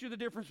me teach you the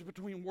difference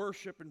between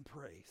worship and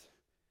praise.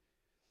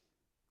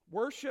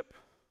 Worship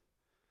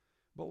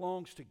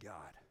belongs to God.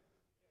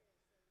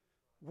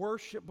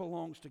 Worship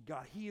belongs to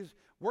God.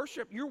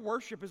 Your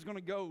worship is going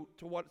to go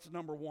to what's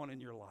number one in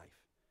your life.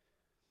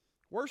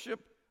 Worship,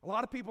 a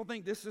lot of people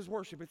think this is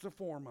worship. It's a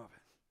form of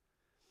it.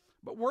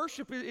 But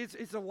worship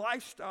is a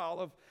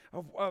lifestyle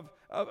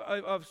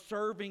of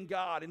serving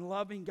God and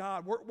loving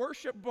God.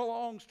 Worship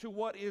belongs to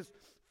what is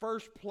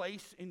first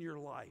place in your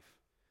life,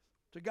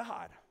 to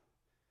God.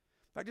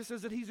 In fact, it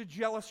says that He's a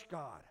jealous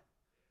God.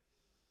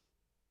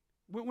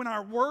 When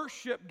our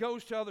worship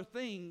goes to other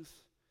things,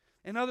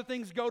 and other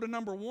things go to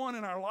number one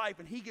in our life,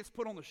 and He gets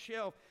put on the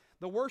shelf,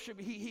 the worship,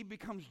 he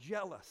becomes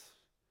jealous.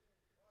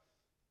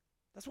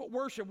 That's what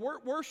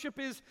worship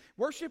is.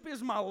 Worship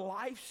is my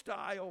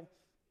lifestyle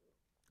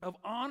of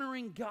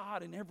honoring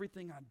God in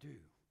everything I do.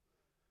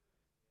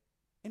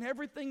 And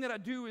everything that I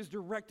do is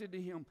directed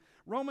to Him.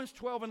 Romans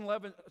 12 and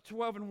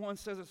 1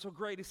 says it so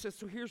great. It says,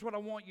 so here's what I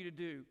want you to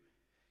do.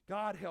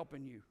 God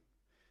helping you.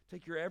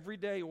 Take your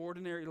everyday,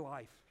 ordinary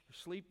life.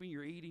 You're sleeping,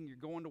 you're eating, you're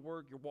going to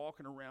work, you're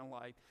walking around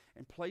life,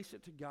 and place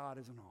it to God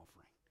as an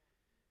offering.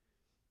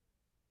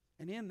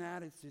 And in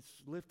that, it's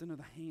lifting of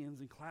the hands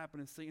and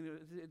clapping and singing.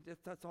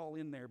 That's all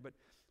in there. But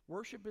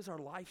worship is our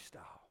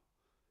lifestyle.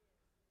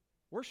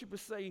 Worship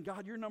is saying,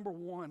 God, you're number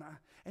one,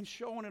 and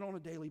showing it on a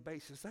daily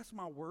basis. That's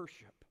my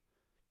worship.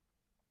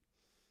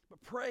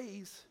 But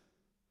praise,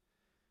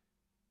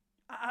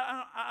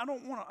 I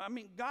don't want to, I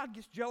mean, God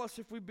gets jealous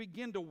if we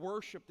begin to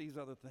worship these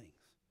other things.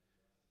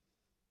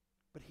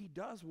 But He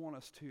does want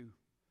us to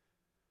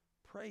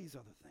praise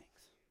other things.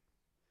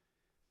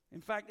 In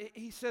fact,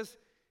 He says,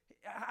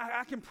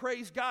 I can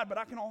praise God, but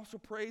I can also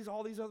praise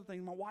all these other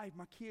things. My wife,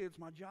 my kids,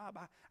 my job.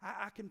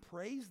 I can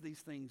praise these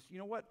things. You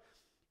know what?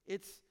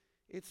 It's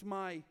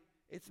my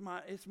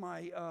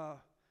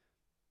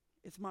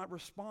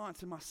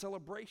response and my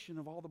celebration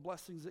of all the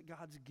blessings that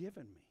God's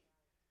given me.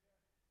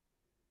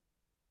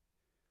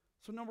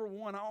 So number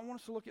one, I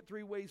want us to look at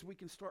 3 ways we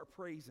can start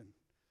praising.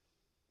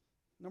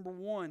 Number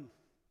one,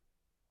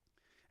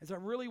 is I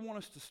really want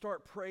us to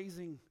start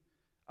praising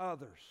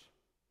others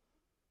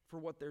for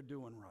what they're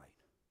doing right.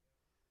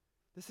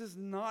 This is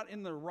not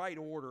in the right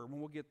order when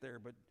we'll get there,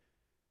 but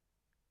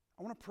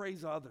I want to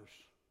praise others.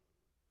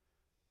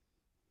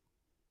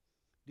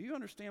 Do you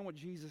understand what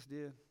Jesus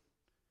did?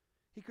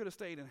 He could have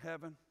stayed in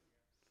heaven,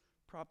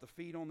 propped the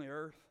feet on the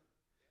earth,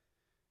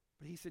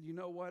 but He said, you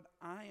know what?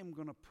 I am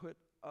going to put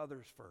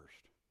others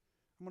first.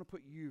 I'm going to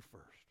put you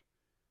first.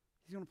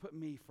 He's going to put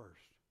me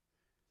first.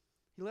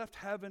 He left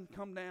heaven,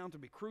 come down to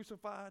be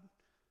crucified.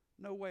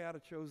 No way I'd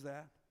have chose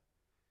that.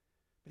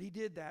 But He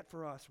did that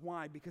for us.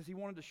 Why? Because He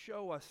wanted to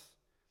show us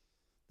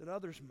that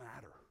others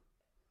matter.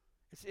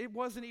 It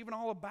wasn't even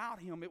all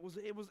about Him. It was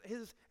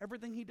His,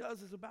 everything He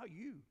does is about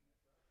you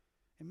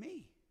and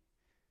me.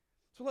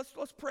 So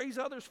let's praise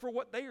others for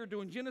what they are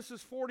doing.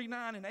 Genesis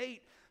 49:8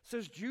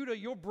 says, Judah,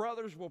 your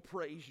brothers will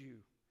praise you.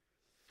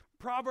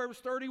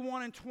 Proverbs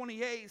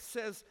 31:28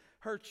 says,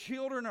 her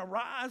children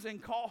arise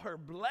and call her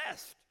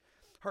blessed.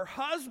 Her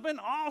husband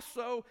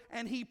also,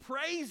 and he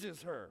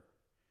praises her.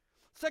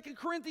 2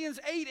 Corinthians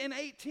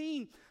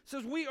 8:18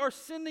 says, we are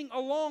sending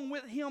along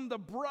with him the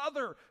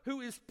brother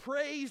who is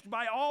praised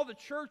by all the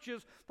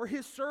churches for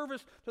his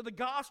service to the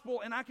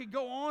gospel. And I could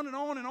go on and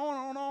on and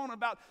on and on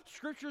about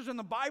scriptures in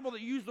the Bible that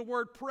use the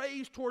word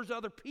praise towards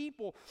other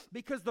people,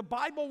 because the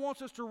Bible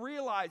wants us to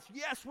realize,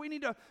 yes, we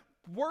need to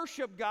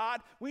worship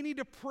God, we need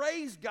to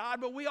praise God,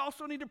 but we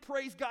also need to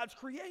praise God's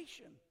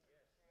creation.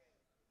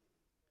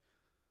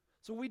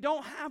 So we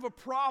don't have a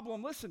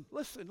problem. Listen.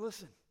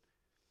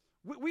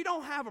 We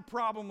don't have a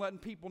problem letting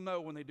people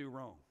know when they do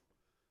wrong.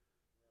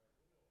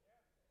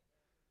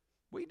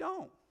 We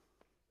don't.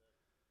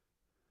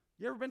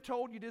 You ever been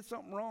told you did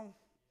something wrong?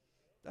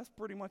 That's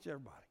pretty much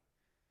everybody.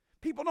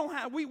 People don't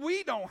have,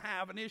 we don't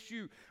have an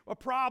issue, a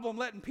problem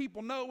letting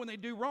people know when they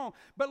do wrong.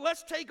 But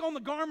let's take on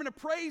the garment of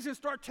praise and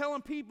start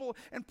telling people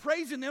and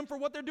praising them for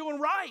what they're doing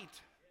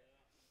right.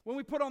 When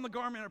we put on the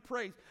garment of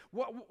praise,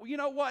 you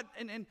know what?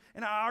 And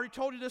I already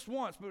told you this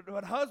once,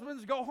 but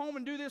husbands, go home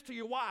and do this to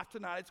your wife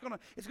tonight.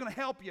 It's gonna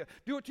help you.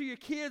 Do it to your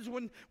kids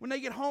when they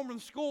get home from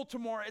school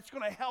tomorrow. It's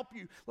gonna help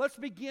you. Let's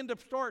begin to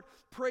start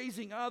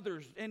praising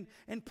others and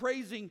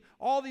praising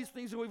all these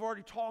things that we've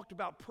already talked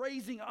about.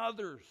 Praising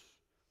others.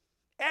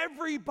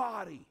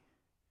 Everybody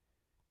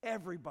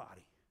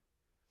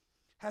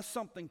has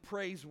something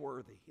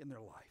praiseworthy in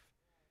their life.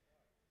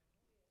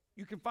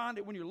 You can find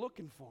it when you're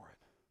looking for it.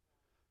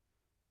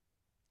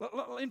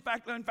 In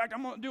fact, I'm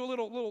going to do a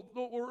little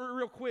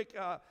real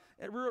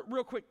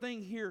quick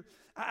thing here.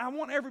 I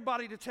want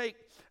everybody to take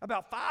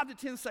about 5 to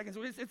 10 seconds.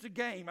 It's a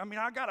game. I mean,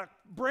 I got a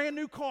brand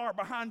new car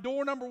behind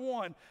door number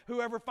 1,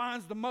 whoever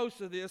finds the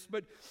most of this.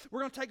 But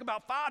we're going to take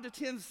about 5 to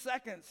 10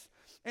 seconds.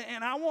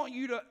 And I want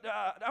you to,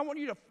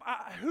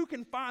 who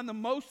can find the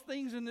most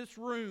things in this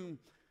room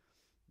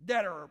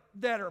that are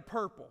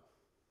purple?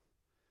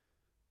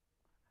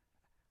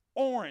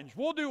 Orange.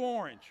 We'll do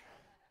orange.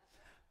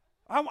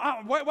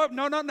 Wait,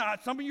 no.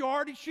 Some of you are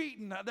already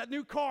cheating. That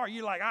new car,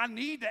 you're like, I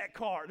need that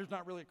car. There's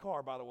not really a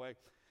car, by the way.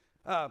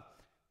 But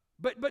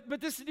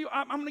this is,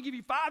 I'm going to give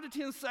you 5 to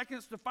 10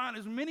 seconds to find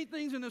as many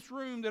things in this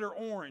room that are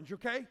orange,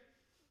 okay?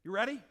 You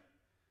ready?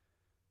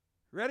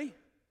 Ready?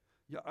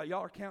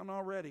 Y'all are counting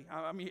already.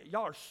 I mean,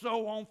 y'all are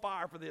so on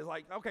fire for this.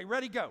 Like, okay,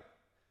 ready, go.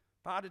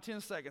 5 to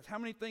 10 seconds. How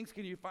many things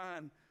can you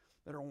find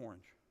that are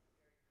orange?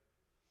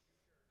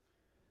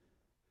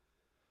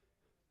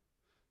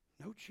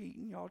 No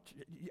cheating, y'all.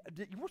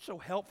 We're so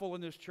helpful in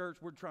this church.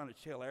 We're trying to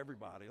tell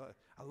everybody.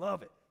 I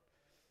love it.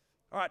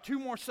 All right, 2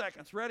 more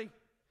seconds. Ready?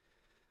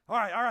 All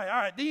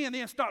right.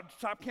 Then stop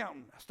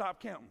counting. Stop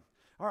counting.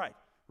 All right,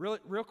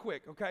 real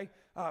quick, okay?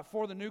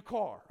 For the new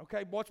car,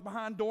 okay? What's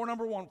behind door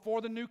number 1? For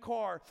the new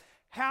car.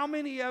 How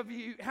many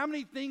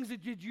things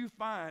did you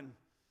find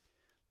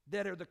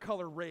that are the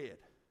color red?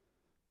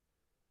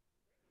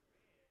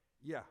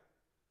 Yeah.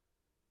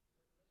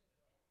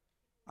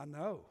 I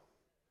know.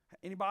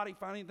 Anybody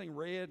find anything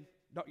red?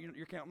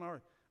 You're counting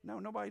already? No,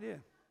 nobody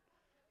did.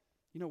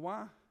 You know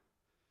why?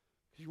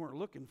 Because you weren't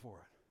looking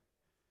for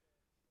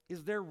it.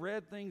 Is there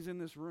red things in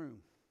this room?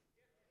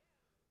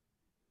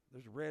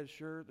 There's a red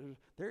shirt.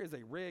 There is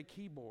a red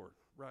keyboard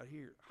right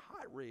here.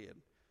 Hot red.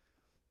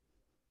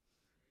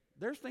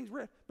 There's things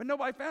red. But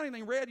nobody found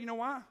anything red. You know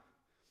why?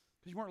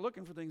 Because you weren't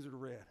looking for things that are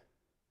red.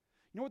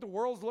 You know what the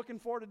world's looking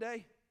for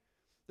today?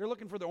 They're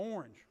looking for the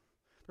orange.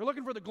 They're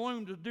looking for the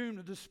gloom, the doom,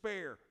 the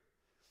despair.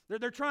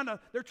 They're trying to,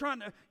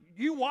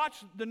 you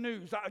watch the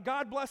news.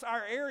 God bless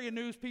our area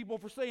news people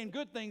for saying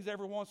good things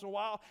every once in a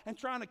while and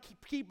trying to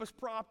keep us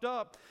propped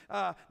up.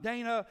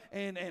 Dana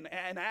and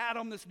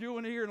Adam that's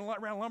doing here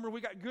around Lumber, we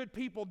got good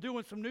people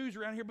doing some news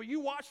around here. But you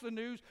watch the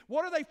news,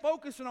 what are they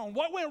focusing on?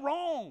 What went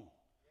wrong?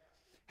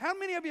 How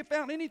many of you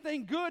found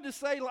anything good to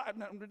say? No,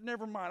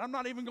 never mind, I'm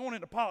not even going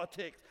into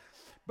politics.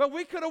 But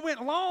we could have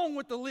went long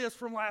with the list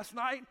from last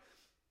night.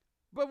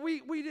 But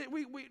we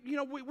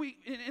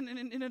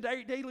in a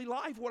daily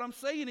life, what I'm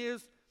saying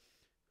is,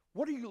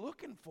 what are you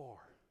looking for?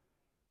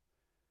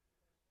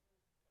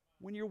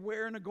 When you're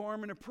wearing a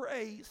garment of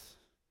praise,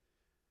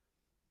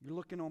 you're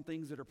looking on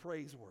things that are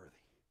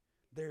praiseworthy.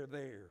 They're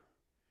there.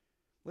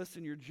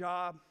 Listen, your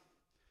job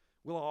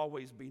will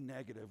always be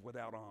negative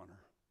without honor.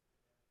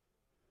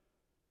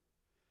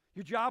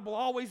 Your job will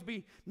always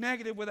be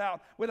negative without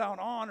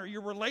honor.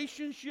 Your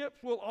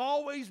relationships will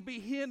always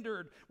be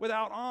hindered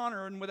without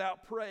honor and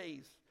without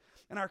praise.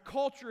 And our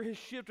culture has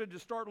shifted to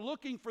start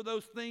looking for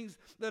those things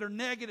that are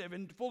negative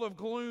and full of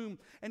gloom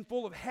and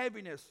full of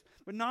heaviness.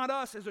 But not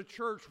us as a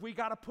church. We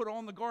got to put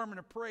on the garment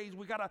of praise.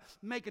 We got to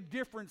make a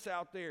difference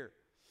out there.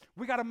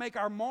 We got to make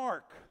our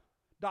mark,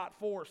 Dot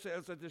 4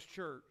 says at this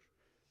church.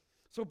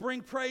 So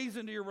bring praise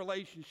into your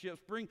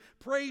relationships. Bring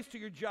praise to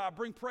your job.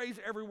 Bring praise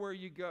everywhere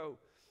you go.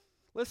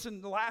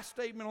 Listen, the last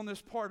statement on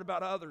this part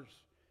about others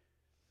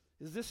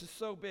is this is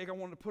so big, I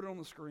wanted to put it on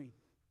the screen.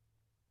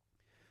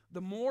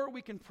 The more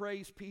we can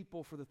praise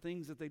people for the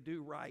things that they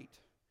do right,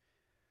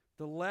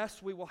 the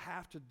less we will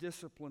have to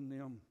discipline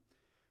them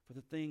for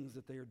the things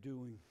that they are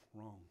doing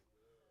wrong.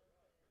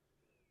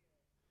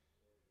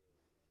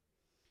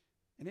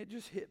 And it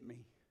just hit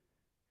me.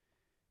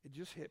 It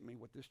just hit me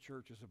what this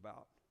church is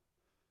about.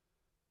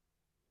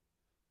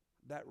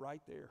 That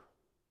right there.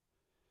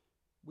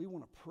 We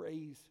want to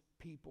praise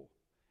people.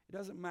 It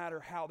doesn't matter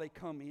how they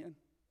come in.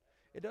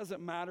 It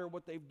doesn't matter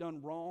what they've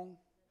done wrong.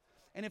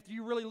 And if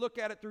you really look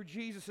at it through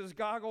Jesus'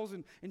 goggles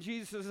and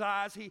Jesus'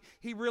 eyes,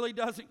 he really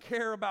doesn't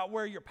care about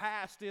where your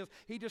past is.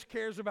 He just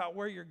cares about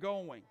where you're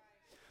going.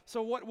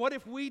 So what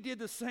if we did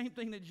the same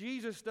thing that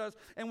Jesus does,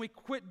 and we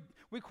quit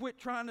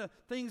trying to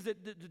things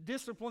that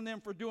discipline them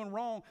for doing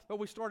wrong, but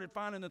we started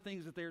finding the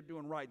things that they're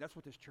doing right? That's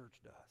what this church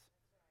does.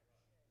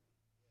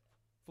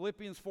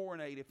 Philippians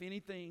 4:8, if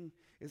anything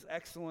is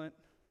excellent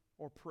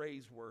or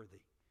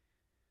praiseworthy,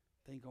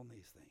 think on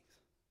these things.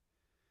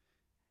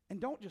 And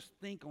don't just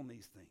think on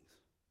these things.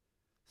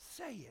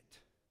 Say it.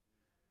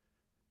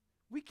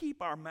 We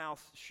keep our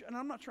mouths shut, and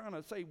I'm not trying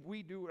to say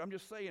we do it. I'm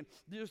just saying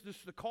this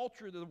the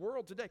culture of the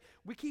world today.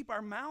 We keep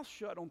our mouths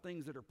shut on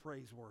things that are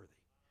praiseworthy.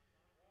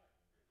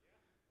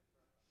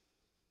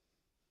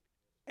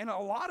 And a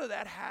lot of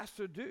that has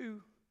to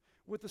do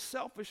with the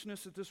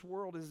selfishness that this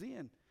world is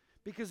in.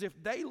 Because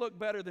if they look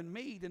better than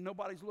me, then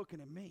nobody's looking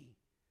at me.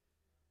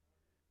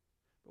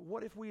 But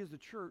what if we as the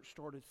church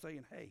started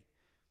saying, hey,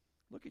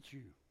 look at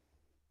you.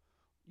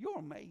 You're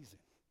amazing.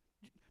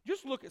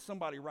 Just look at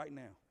somebody right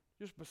now,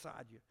 just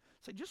beside you.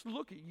 Say, just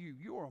look at you.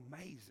 You're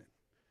amazing.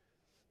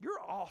 You're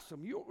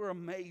awesome. You're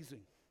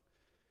amazing.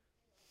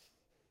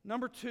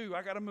 Number 2,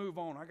 I got to move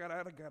on. I got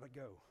to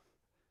go.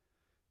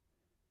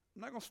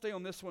 I'm not going to stay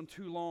on this one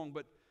too long,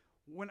 but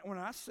when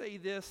I say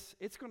this,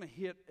 it's going to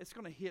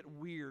hit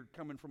weird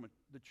coming from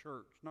the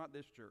church, not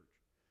this church.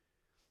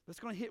 It's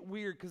going to hit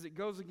weird because it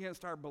goes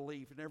against our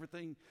belief and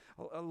everything,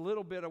 a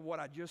little bit of what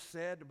I just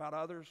said about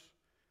others.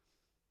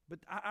 But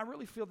I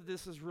really feel that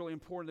this is really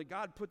important, that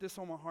God put this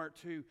on my heart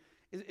too,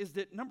 is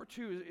that number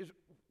 2 is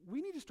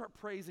we need to start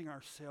praising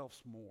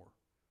ourselves more.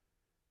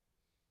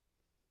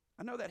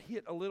 I know that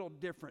hit a little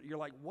different. You're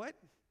like, what?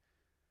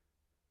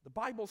 The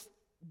Bible's,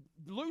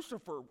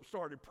 Lucifer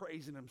started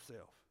praising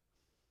himself.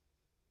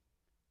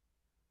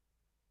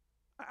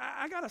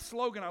 I got a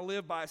slogan I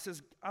live by. It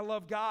says, I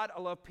love God,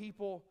 I love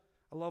people,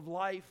 I love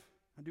life,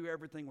 I do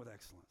everything with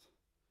excellence.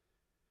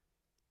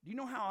 Do you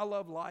know how I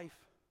love life?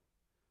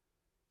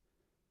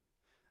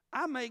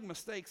 I make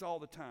mistakes all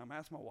the time.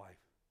 Ask my wife.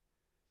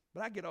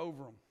 But I get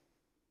over them.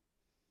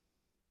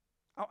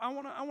 I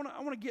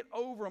want to get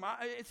over them.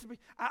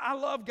 I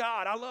love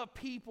God. I love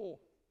people.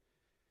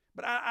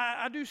 But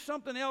I do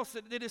something else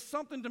that is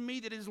something to me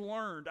that is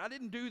learned. I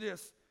didn't do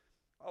this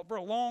for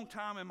a long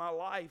time in my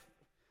life.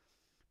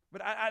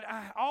 But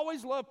I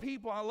always love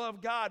people. I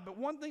love God. But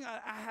one thing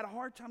I had a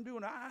hard time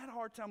doing, I had a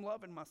hard time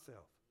loving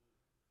myself.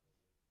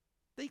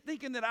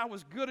 Thinking that I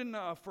was good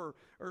enough or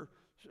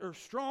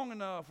strong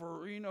enough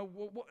or,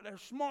 or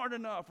smart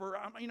enough or,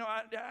 I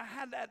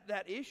had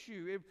that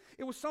issue.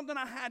 It was something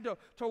I had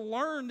to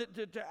learn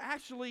to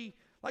actually,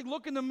 like,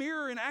 look in the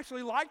mirror and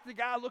actually like the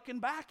guy looking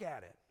back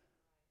at it.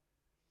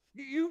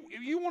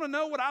 You want to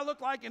know what I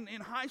looked like in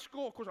high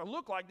school? Of course, I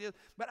look like this,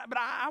 but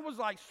I was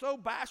like so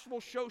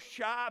bashful, so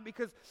shy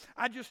because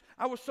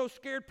I was so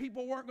scared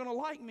people weren't going to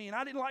like me, and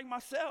I didn't like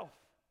myself,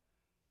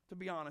 to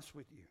be honest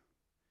with you.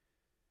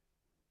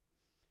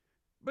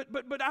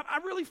 But I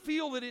really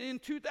feel that in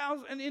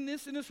 2000 and in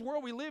this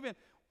world we live in,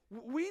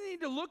 we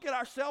need to look at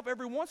ourselves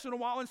every once in a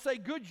while and say,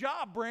 "Good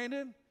job,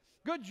 Brandon.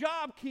 Good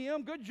job,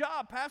 Kim. Good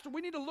job, Pastor."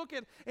 We need to look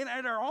at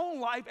our own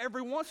life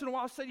every once in a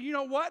while and say, "You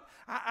know what?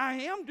 I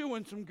am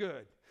doing some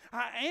good.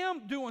 I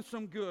am doing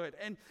some good."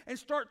 And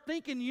start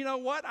thinking, "You know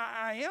what?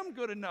 I am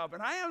good enough,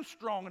 and I am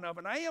strong enough,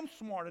 and I am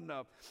smart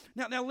enough."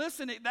 Now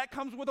listen, that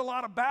comes with a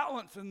lot of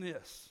balance in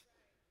this.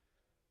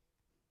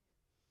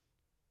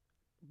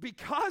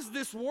 Because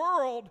this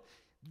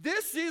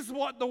is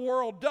what the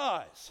world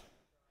does.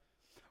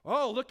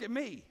 Oh, look at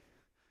me.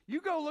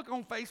 You go look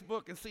on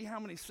Facebook and see how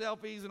many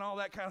selfies and all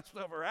that kind of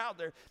stuff are out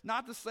there.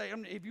 Not to say,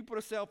 if you put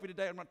a selfie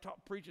today, I'm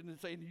not preaching and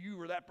saying you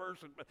or that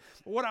person. But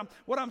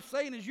what I'm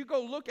saying is, you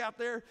go look out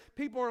there,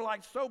 people are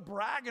like so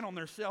bragging on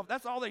themselves.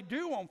 That's all they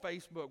do on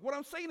Facebook. What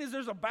I'm saying is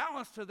there's a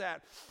balance to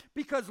that.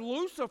 Because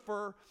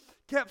Lucifer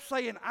kept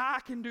saying, "I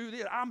can do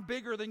this. I'm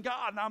bigger than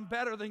God, and I'm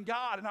better than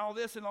God," and all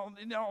this, and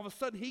all of a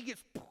sudden he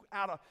gets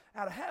out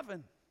of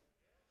heaven.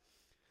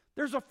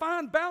 There's a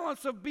fine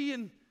balance of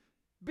being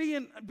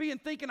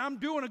thinking I'm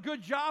doing a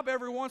good job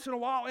every once in a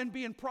while and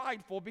being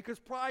prideful, because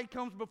pride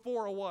comes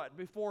before a what?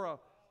 Before a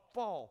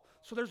fall.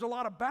 So there's a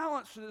lot of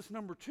balance to this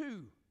number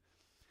 2.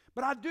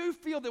 But I do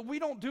feel that we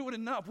don't do it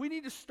enough. We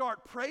need to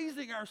start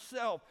praising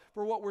ourselves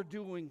for what we're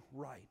doing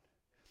right.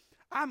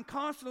 I'm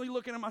constantly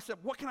looking at myself.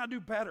 What can I do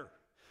better?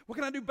 What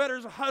can I do better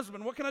as a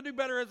husband? What can I do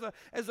better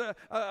as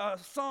a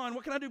son?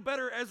 What can I do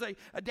better as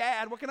a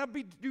dad? What can I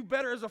do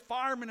better as a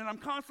fireman? And I'm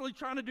constantly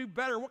trying to do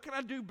better. What can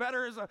I do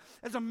better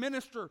as a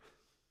minister?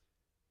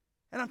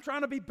 And I'm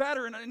trying to be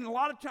better. And a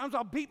lot of times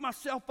I'll beat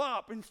myself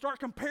up and start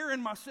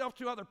comparing myself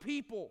to other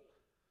people.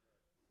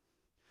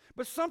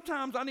 But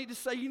sometimes I need to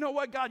say, you know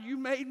what, God, you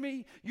made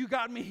me, you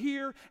got me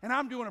here, and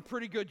I'm doing a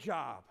pretty good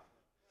job.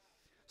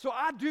 So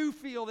I do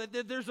feel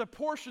that there's a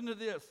portion of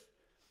this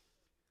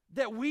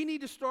that we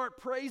need to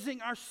start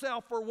praising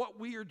ourselves for what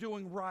we are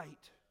doing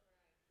right.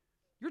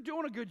 You're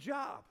doing a good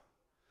job.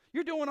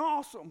 You're doing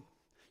awesome.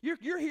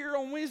 You're here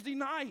on Wednesday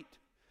night.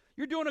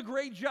 You're doing a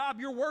great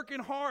job. You're working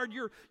hard.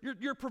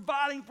 You're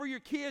providing for your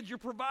kids. You're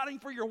providing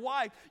for your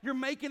wife. You're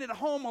making it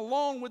home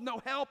alone with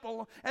no help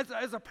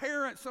as a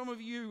parent, some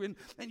of you. And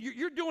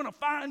you're doing a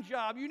fine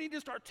job. You need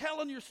to start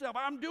telling yourself,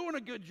 I'm doing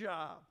a good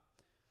job.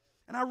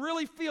 And I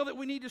really feel that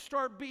we need to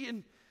start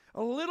being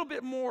a little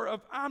bit more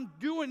of, I'm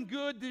doing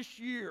good this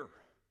year.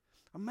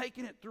 I'm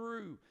making it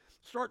through.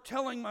 Start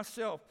telling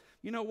myself,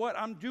 you know what,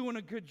 I'm doing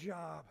a good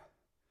job.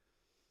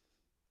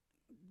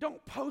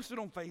 Don't post it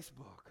on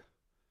Facebook.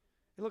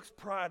 It looks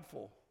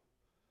prideful.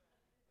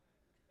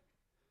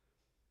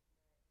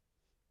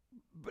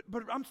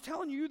 But I'm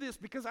telling you this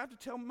because I have to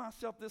tell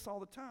myself this all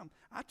the time.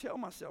 I tell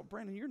myself,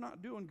 Brandon, you're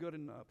not doing good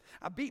enough.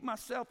 I beat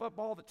myself up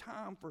all the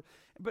time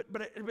but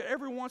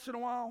every once in a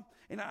while,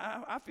 and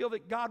I feel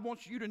that God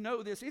wants you to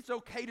know this. It's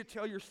okay to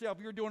tell yourself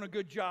you're doing a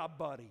good job,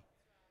 buddy.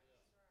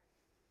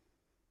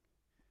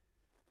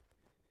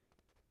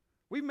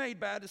 We've made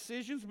bad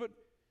decisions, but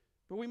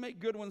we make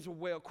good ones as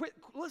well.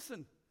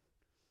 Listen.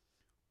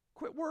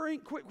 Quit worrying,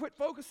 quit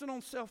focusing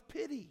on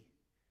self-pity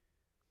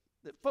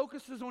that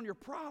focuses on your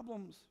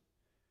problems,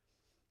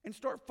 and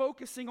start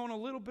focusing on a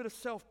little bit of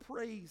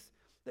self-praise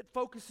that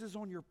focuses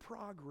on your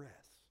progress.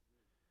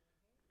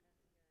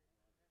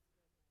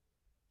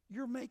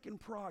 You're making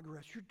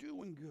progress. You're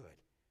doing good.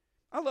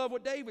 I love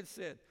what David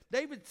said.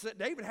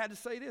 David had to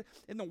say this.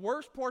 In the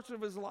worst parts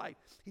of his life,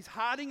 he's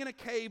hiding in a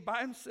cave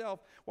by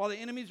himself while the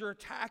enemies are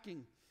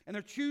attacking, and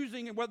they're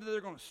choosing whether they're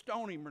going to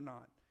stone him or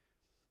not.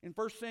 In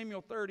 1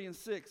 Samuel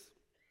 30:6,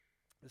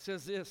 it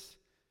says this,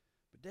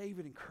 but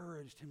David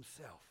encouraged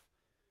himself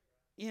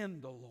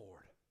in the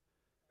Lord.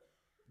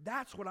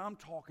 That's what I'm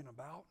talking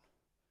about.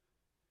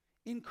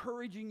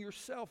 Encouraging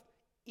yourself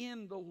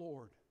in the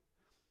Lord.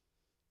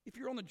 If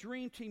you're on the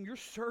dream team, you're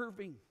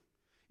serving.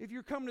 If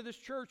you're coming to this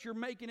church, you're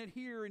making it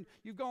here, and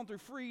you've gone through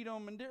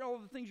freedom and did all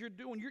the things you're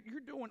doing. You're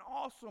doing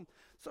awesome.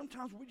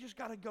 Sometimes we just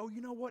got to go,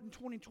 you know what, in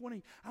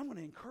 2020, I'm going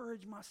to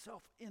encourage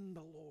myself in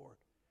the Lord.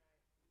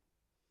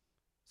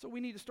 So we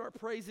need to start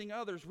praising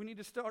others. We need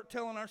to start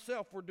telling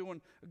ourselves we're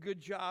doing a good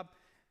job.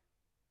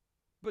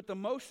 But the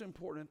most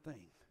important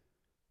thing,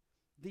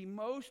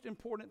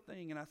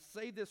 and I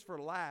say this for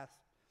last,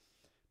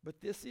 but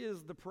this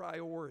is the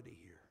priority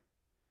here.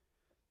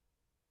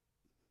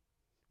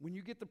 When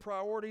you get the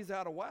priorities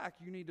out of whack,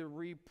 you need to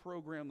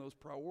reprogram those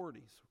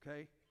priorities,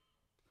 okay?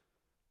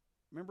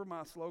 Remember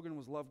my slogan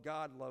was love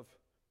God, love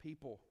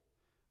people,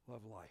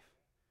 love life.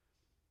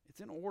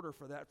 It's in order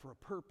for that, for a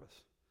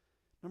purpose.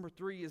 Number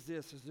 3 is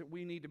this, is that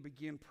we need to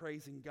begin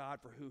praising God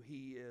for who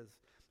He is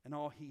and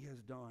all He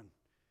has done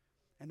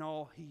and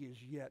all He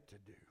is yet to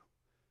do.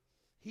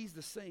 He's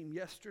the same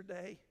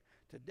yesterday,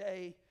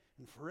 today,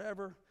 and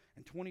forever.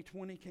 And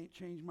 2020 can't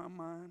change my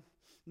mind.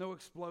 No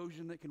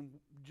explosion that can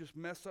just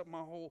mess up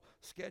my whole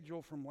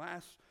schedule from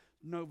last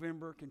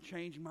November can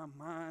change my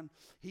mind.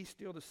 He's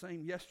still the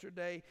same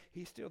yesterday.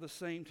 He's still the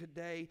same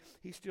today.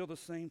 He's still the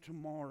same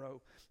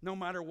tomorrow. No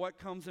matter what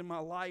comes in my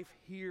life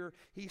here,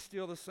 He's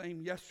still the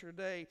same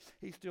yesterday.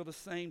 He's still the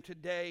same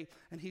today.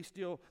 And He's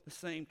still the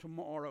same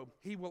tomorrow.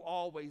 He will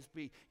always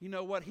be. You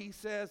know what He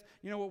says?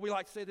 You know what we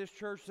like to say at this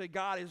church? Say,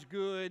 God is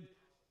good.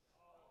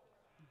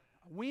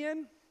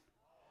 When?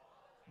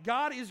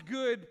 God is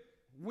good.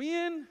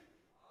 When?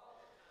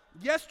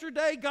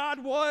 Yesterday,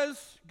 God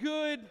was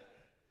good.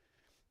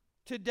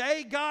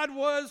 Today, God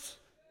was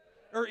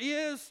or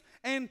is.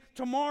 And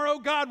tomorrow,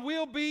 God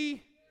will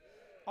be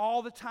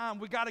all the time.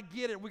 We got to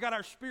get it. We got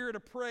our spirit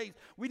of praise.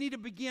 We need to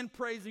begin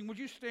praising. Would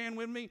you stand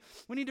with me?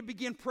 We need to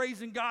begin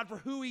praising God for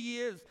who He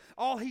is,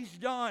 all He's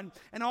done,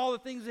 and all the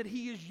things that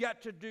He is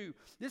yet to do.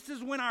 This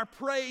is when our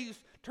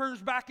praise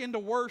turns back into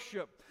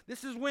worship.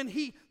 This is when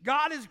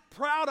God is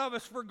proud of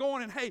us for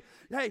going and, hey,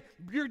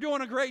 you're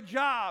doing a great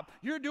job.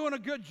 You're doing a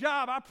good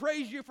job. I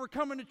praise you for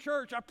coming to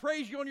church. I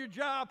praise you on your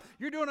job.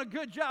 You're doing a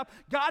good job.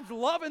 God's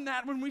loving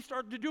that when we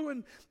start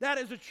doing that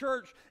as a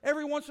church.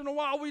 Every once in a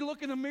while, we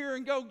look in the mirror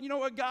and go, you know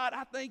what, God,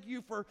 I thank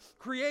you for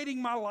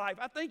creating my life.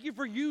 I thank you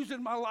for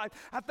using my life.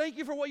 I thank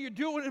you for what you're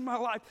doing in my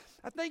life.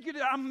 I thank you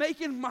that I'm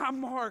making my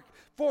mark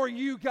for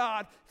you,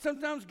 God.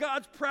 Sometimes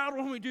God's proud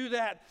when we do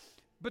that.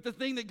 But the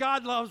thing that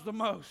God loves the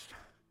most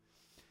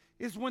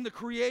is when the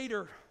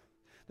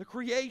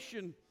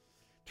creation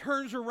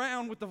turns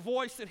around with the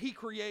voice that He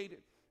created,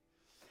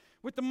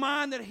 with the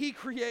mind that He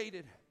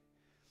created,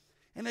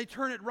 and they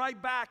turn it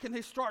right back and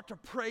they start to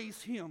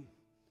praise Him.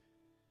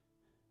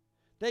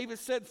 David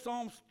said,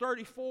 Psalms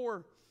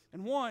 34,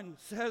 And one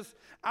says,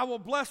 I will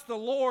bless the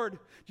Lord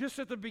just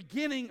at the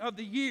beginning of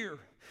the year.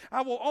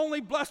 I will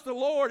only bless the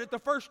Lord at the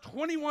first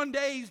 21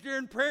 days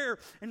during prayer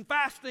and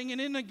fasting,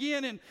 and then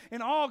again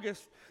in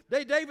August.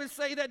 David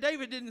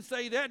didn't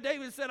say that.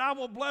 David said, I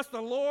will bless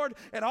the Lord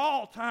at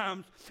all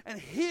times, and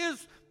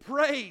his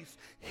praise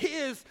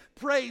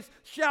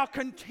shall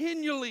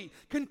continually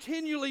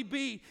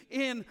be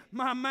in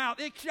my mouth.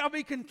 It shall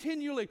be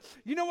continually.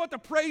 You know what the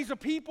praise of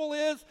people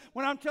is?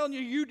 When I'm telling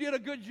you did a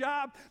good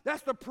job,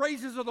 that's the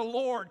praises of the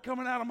Lord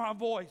coming out of my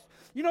voice.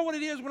 You know what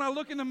it is when I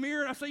look in the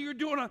mirror and I say, you're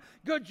doing a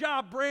good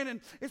job,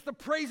 Brandon? It's the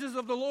praises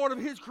of the Lord of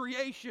his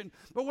creation.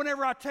 But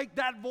whenever I take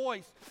that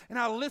voice and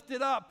I lift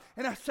it up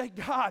and I say,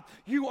 God,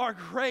 you are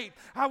great.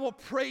 I will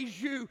praise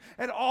you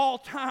at all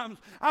times.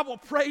 I will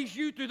praise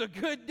you through the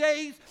good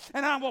days,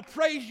 and I will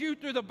praise you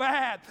through the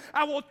bad.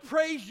 I will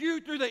praise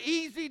you through the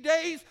easy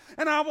days,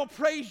 and I will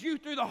praise you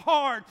through the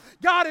hard.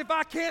 God, if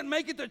I can't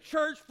make it to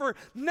church for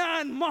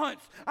 9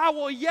 months, I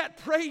will yet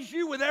praise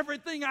you with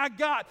everything I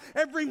got.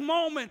 Every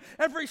moment,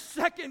 every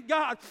second,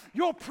 God,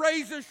 your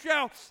praises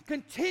shall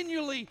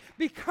continually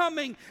be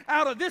coming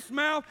out of this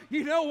mouth.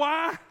 You know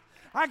why?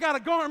 I got a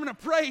garment of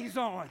praise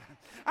on.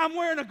 I'm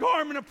wearing a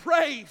garment of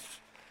praise.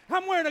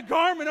 I'm wearing a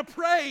garment of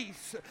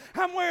praise.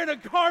 I'm wearing a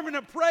garment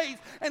of praise,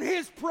 and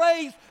his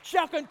praise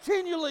shall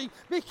continually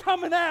be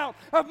coming out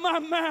of my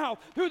mouth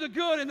through the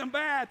good and the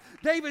bad.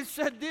 David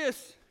said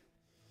this.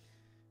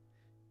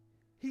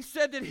 He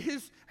said that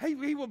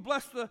he will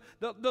bless the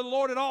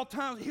Lord at all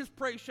times. His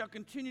praise shall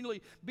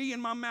continually be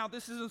in my mouth.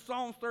 This is in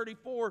Psalms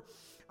 34.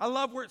 I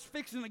love where it's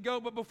fixing to go,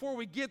 but before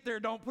we get there,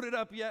 don't put it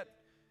up yet.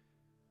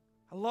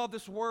 I love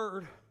this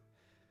word,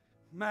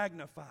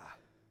 magnify.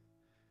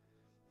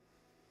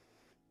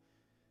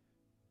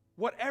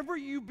 Whatever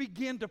you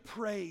begin to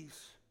praise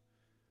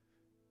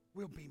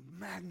will be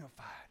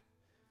magnified.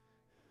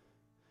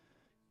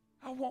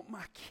 I want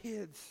my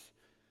kids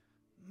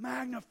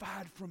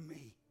magnified from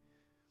me.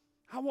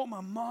 I want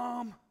my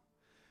mom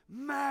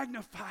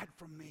magnified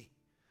from me.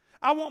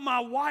 I want my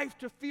wife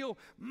to feel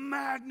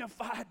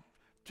magnified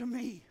to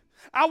me.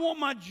 I want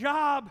my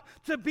job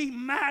to be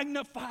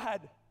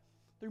magnified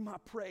through my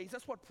praise.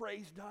 That's what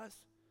praise does.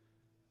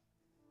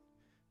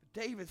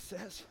 David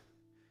says,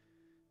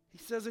 he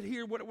says it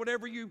here,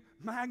 whatever you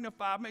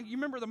magnify. You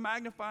remember the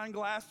magnifying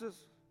glasses?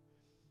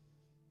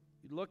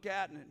 You look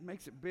at it and it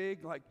makes it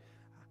big. Like,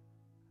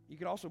 you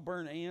could also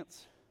burn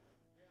ants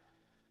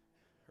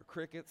or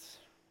crickets.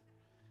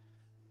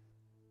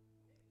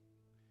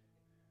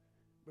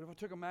 But if I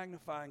took a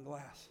magnifying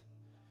glass,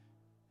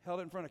 held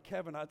it in front of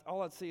Kevin,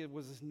 all I'd see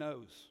was his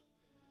nose.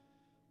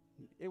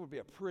 It would be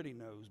a pretty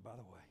nose, by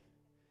the way.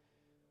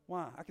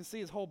 Why? I can see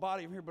his whole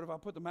body from here, but if I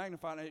put the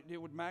magnifying,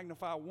 it would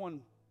magnify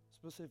one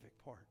specific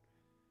part.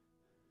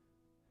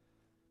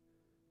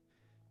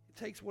 It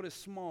takes what is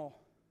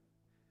small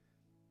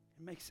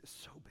and makes it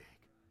so big.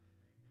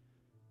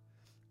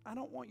 I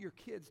don't want your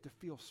kids to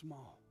feel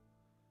small.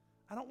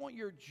 I don't want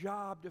your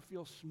job to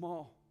feel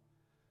small.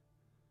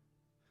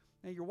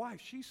 Now, your wife,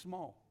 she's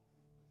small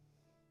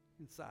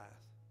in size,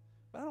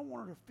 but I don't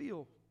want her to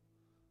feel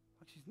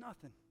like she's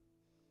nothing.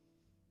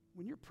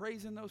 When you're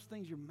praising those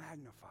things, you're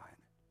magnifying it.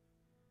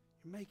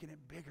 You're making it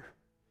bigger.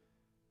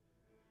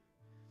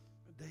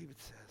 But David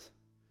says,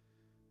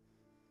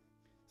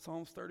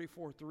 Psalms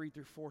 34,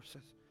 3-4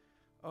 says,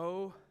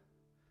 I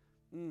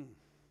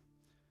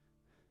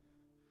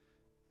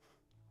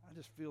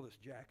just feel this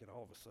jacket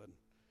all of a sudden.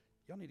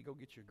 Y'all need to go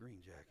get you a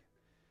green jacket.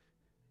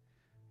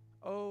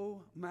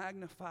 Oh,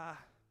 magnify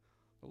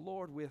the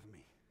Lord with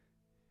me,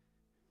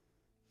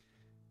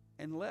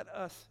 and let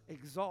us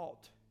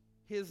exalt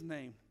his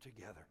name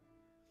together.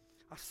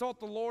 I sought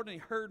the Lord, and he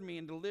heard me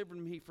and delivered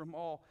me from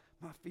all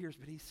my fears.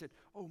 But he said,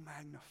 oh,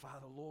 magnify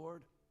the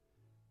Lord.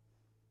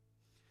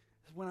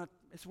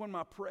 It's when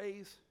my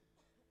praise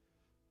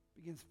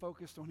begins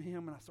focused on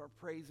him and I start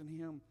praising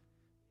him.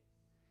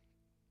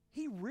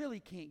 He really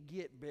can't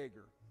get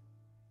bigger.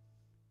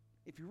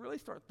 If you really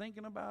start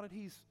thinking about it,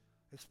 he's,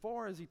 as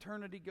far as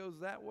eternity goes,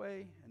 that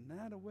way and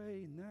that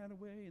away and that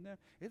away and that.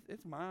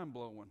 It's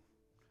mind-blowing.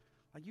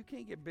 Like, you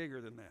can't get bigger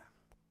than that.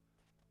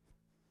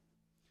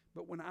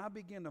 But when I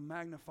begin to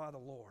magnify the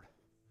Lord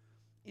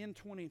in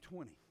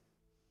 2020,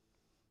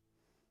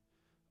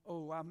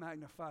 oh, I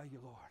magnify you,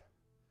 Lord.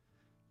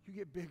 You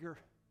get bigger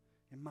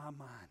in my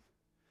mind.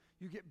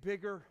 You get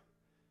bigger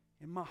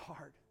in my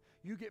heart.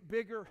 You get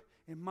bigger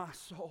in my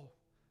soul.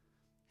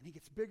 And he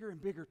gets bigger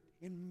and bigger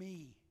in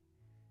me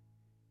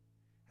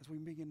as we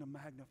begin to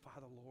magnify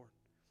the Lord.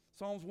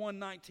 Psalms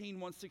 119,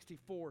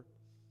 164.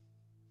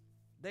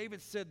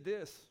 David said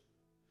this.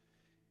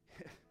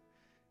 He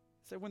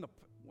said, when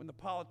the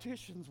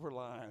politicians were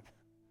lying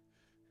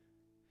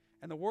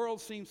and the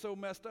world seemed so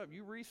messed up,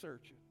 you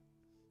research it.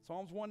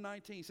 Psalms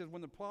 119 says,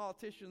 when the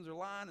politicians are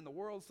lying and the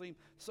world seems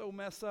so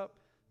messed up,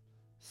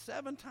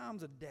 7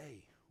 times a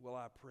day will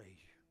I praise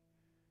you.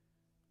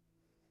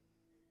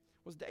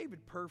 Was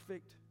David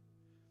perfect?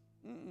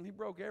 He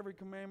broke every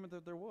commandment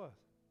that there was.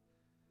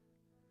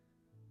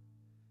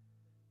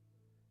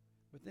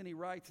 But then he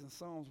writes in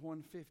Psalms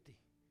 150,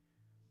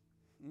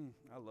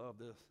 I love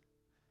this.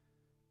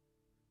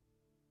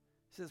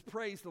 It says,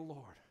 praise the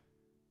Lord.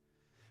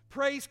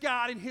 Praise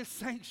God in His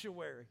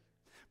sanctuary.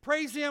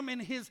 Praise Him in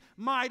His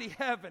mighty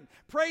heaven.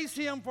 Praise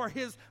Him for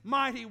His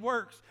mighty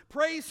works.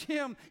 Praise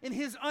Him in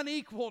His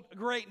unequaled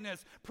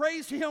greatness.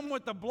 Praise Him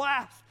with the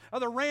blast of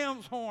the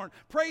ram's horn.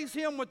 Praise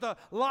Him with the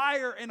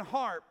lyre and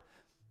harp.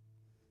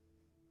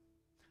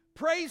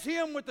 Praise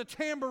Him with the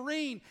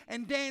tambourine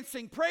and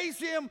dancing. Praise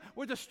Him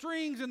with the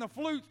strings and the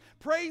flutes.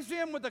 Praise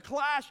Him with the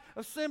clash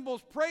of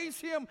cymbals.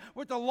 Praise Him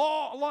with the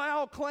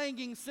loud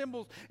clanging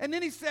cymbals. And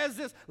then he says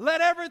this,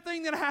 let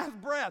everything that hath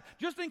breath,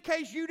 just in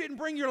case you didn't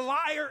bring your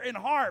lyre and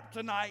harp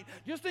tonight,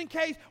 just in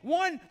case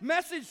one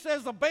message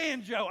says a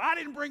banjo. I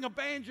didn't bring a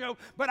banjo,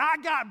 but I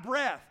got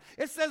breath.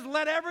 It says,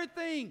 let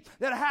everything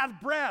that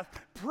hath breath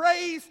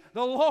praise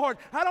the Lord.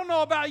 I don't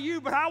know about you,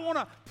 but I want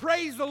to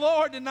praise the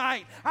Lord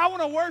tonight. I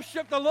want to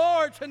worship the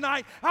Lord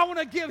tonight. I want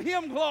to give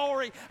Him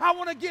glory. I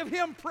want to give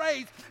Him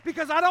praise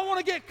because I don't want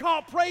to get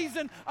caught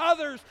praising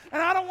others,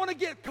 and I don't want to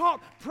get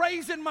caught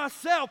praising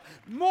myself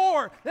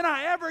more than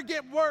I ever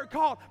get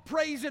caught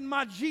praising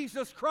my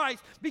Jesus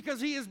Christ because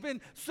He has been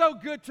so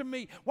good to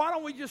me. Why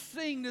don't we just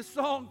sing this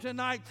song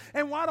tonight,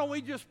 and why don't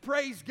we just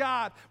praise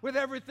God with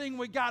everything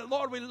we got?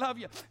 Lord, we love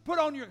You. Put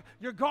on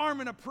your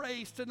garment of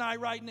praise tonight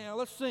right now.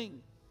 Let's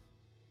sing.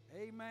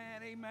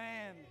 Amen,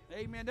 amen,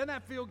 amen. Doesn't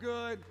that feel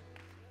good?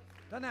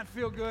 Doesn't that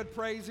feel good,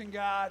 praising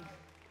God?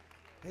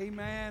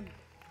 Amen.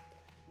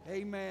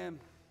 Amen.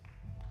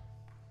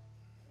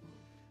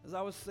 As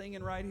I was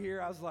singing right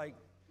here, I was like,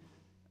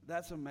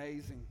 that's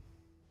amazing.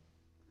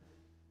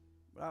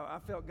 But I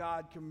felt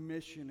God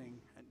commissioning.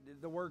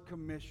 The word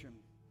commission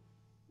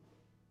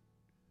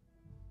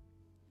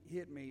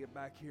hit me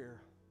back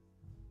here.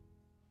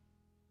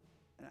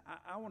 And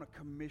I want to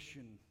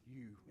commission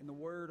you in the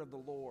word of the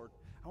Lord.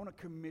 I want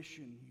to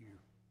commission you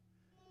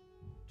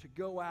to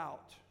go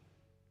out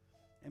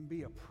and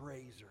be a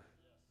praiser.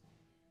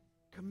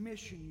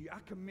 Commission you. I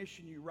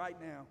commission you right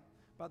now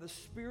by the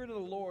Spirit of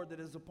the Lord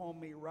that is upon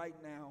me right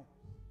now.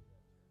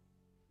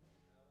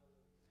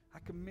 I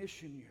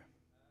commission you.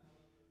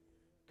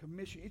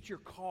 Commission. It's your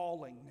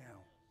calling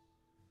now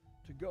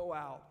to go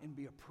out and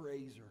be a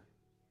praiser.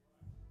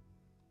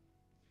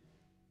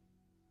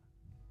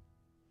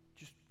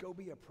 Just go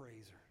be a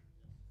praiser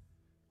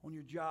on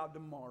your job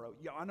tomorrow.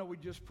 Yeah, I know we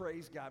just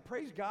praise God.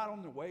 Praise God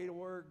on the way to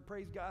work.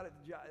 Praise God at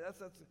the job.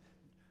 That's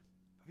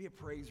be a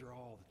praiser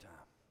all the time.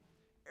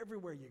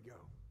 Everywhere you go.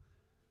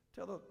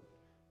 Tell the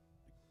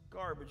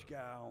garbage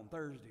guy on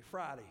Thursday,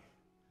 Friday,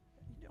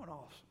 you're doing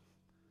awesome.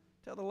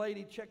 Tell the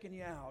lady checking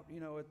you out,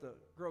 at the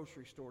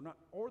grocery store,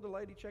 or the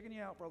lady checking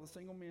you out for all the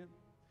single men.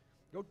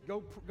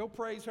 Go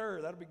praise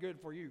her. That'll be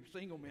good for you,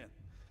 single men.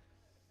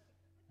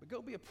 But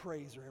go be a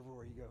praiser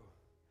everywhere you go.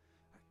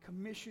 I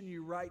commission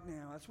you right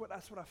now. That's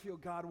what I feel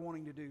God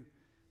wanting to do.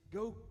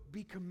 Go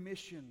be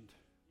commissioned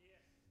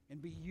and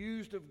be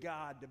used of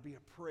God to be a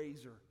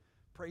praiser.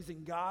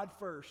 Praising God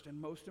first, and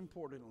most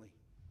importantly,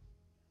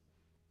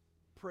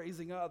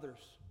 praising others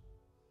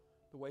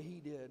the way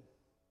He did.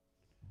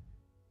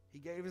 He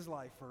gave His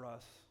life for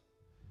us.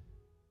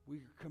 We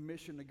are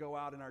commissioned to go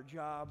out in our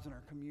jobs and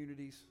our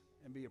communities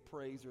and be a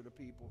praiser to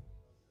people.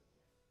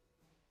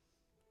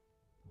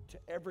 To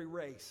every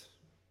race,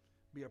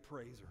 be a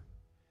praiser.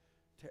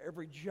 To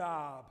every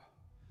job,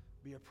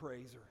 be a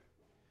praiser.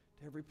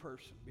 To every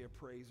person, be a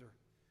praiser.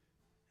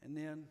 And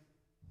then,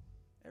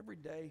 every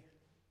day,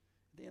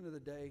 at the end of the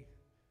day,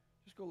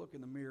 just go look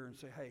in the mirror and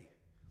say, hey,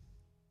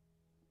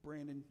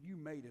 Brandon, you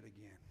made it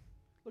again.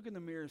 Look in the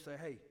mirror and say,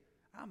 hey,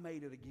 I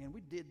made it again.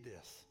 We did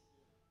this.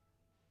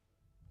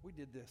 We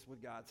did this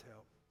with God's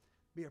help.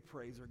 Be a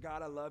praiser.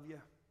 God, I love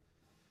You.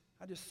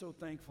 I'm just so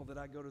thankful that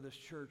I go to this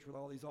church with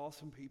all these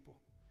awesome people.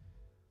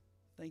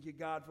 Thank You,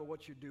 God, for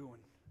what You're doing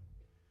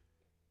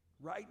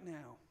right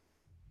now.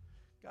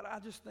 God, I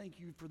just thank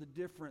You for the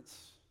difference.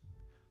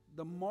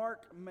 The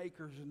mark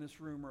makers in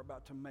this room are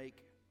about to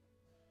make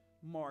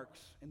marks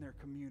in their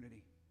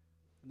community,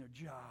 in their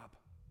job.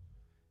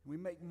 We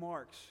make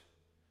marks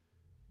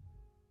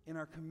in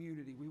our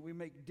community. We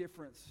make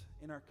difference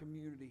in our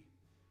community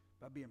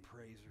by being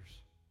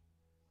praisers.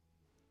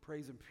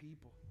 Praising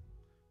people.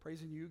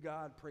 Praising You,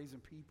 God, praising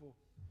people,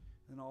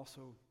 and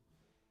also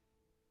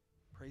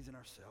praising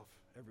ourselves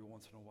every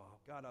once in a while.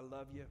 God, I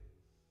love You.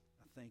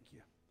 I thank You.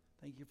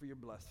 Thank You for Your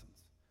blessings.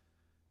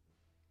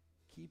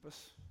 Keep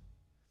us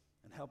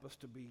and help us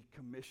to be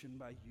commissioned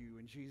by You.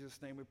 In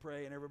Jesus' name we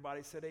pray. And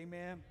everybody said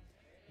amen.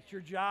 It's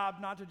your job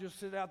not to just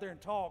sit out there and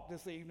talk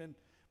this evening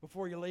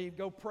before you leave.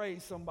 Go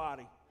praise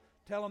somebody.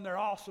 Tell them they're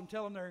awesome.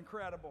 Tell them they're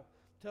incredible.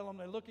 Tell them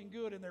they're looking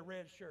good in their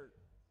red shirt.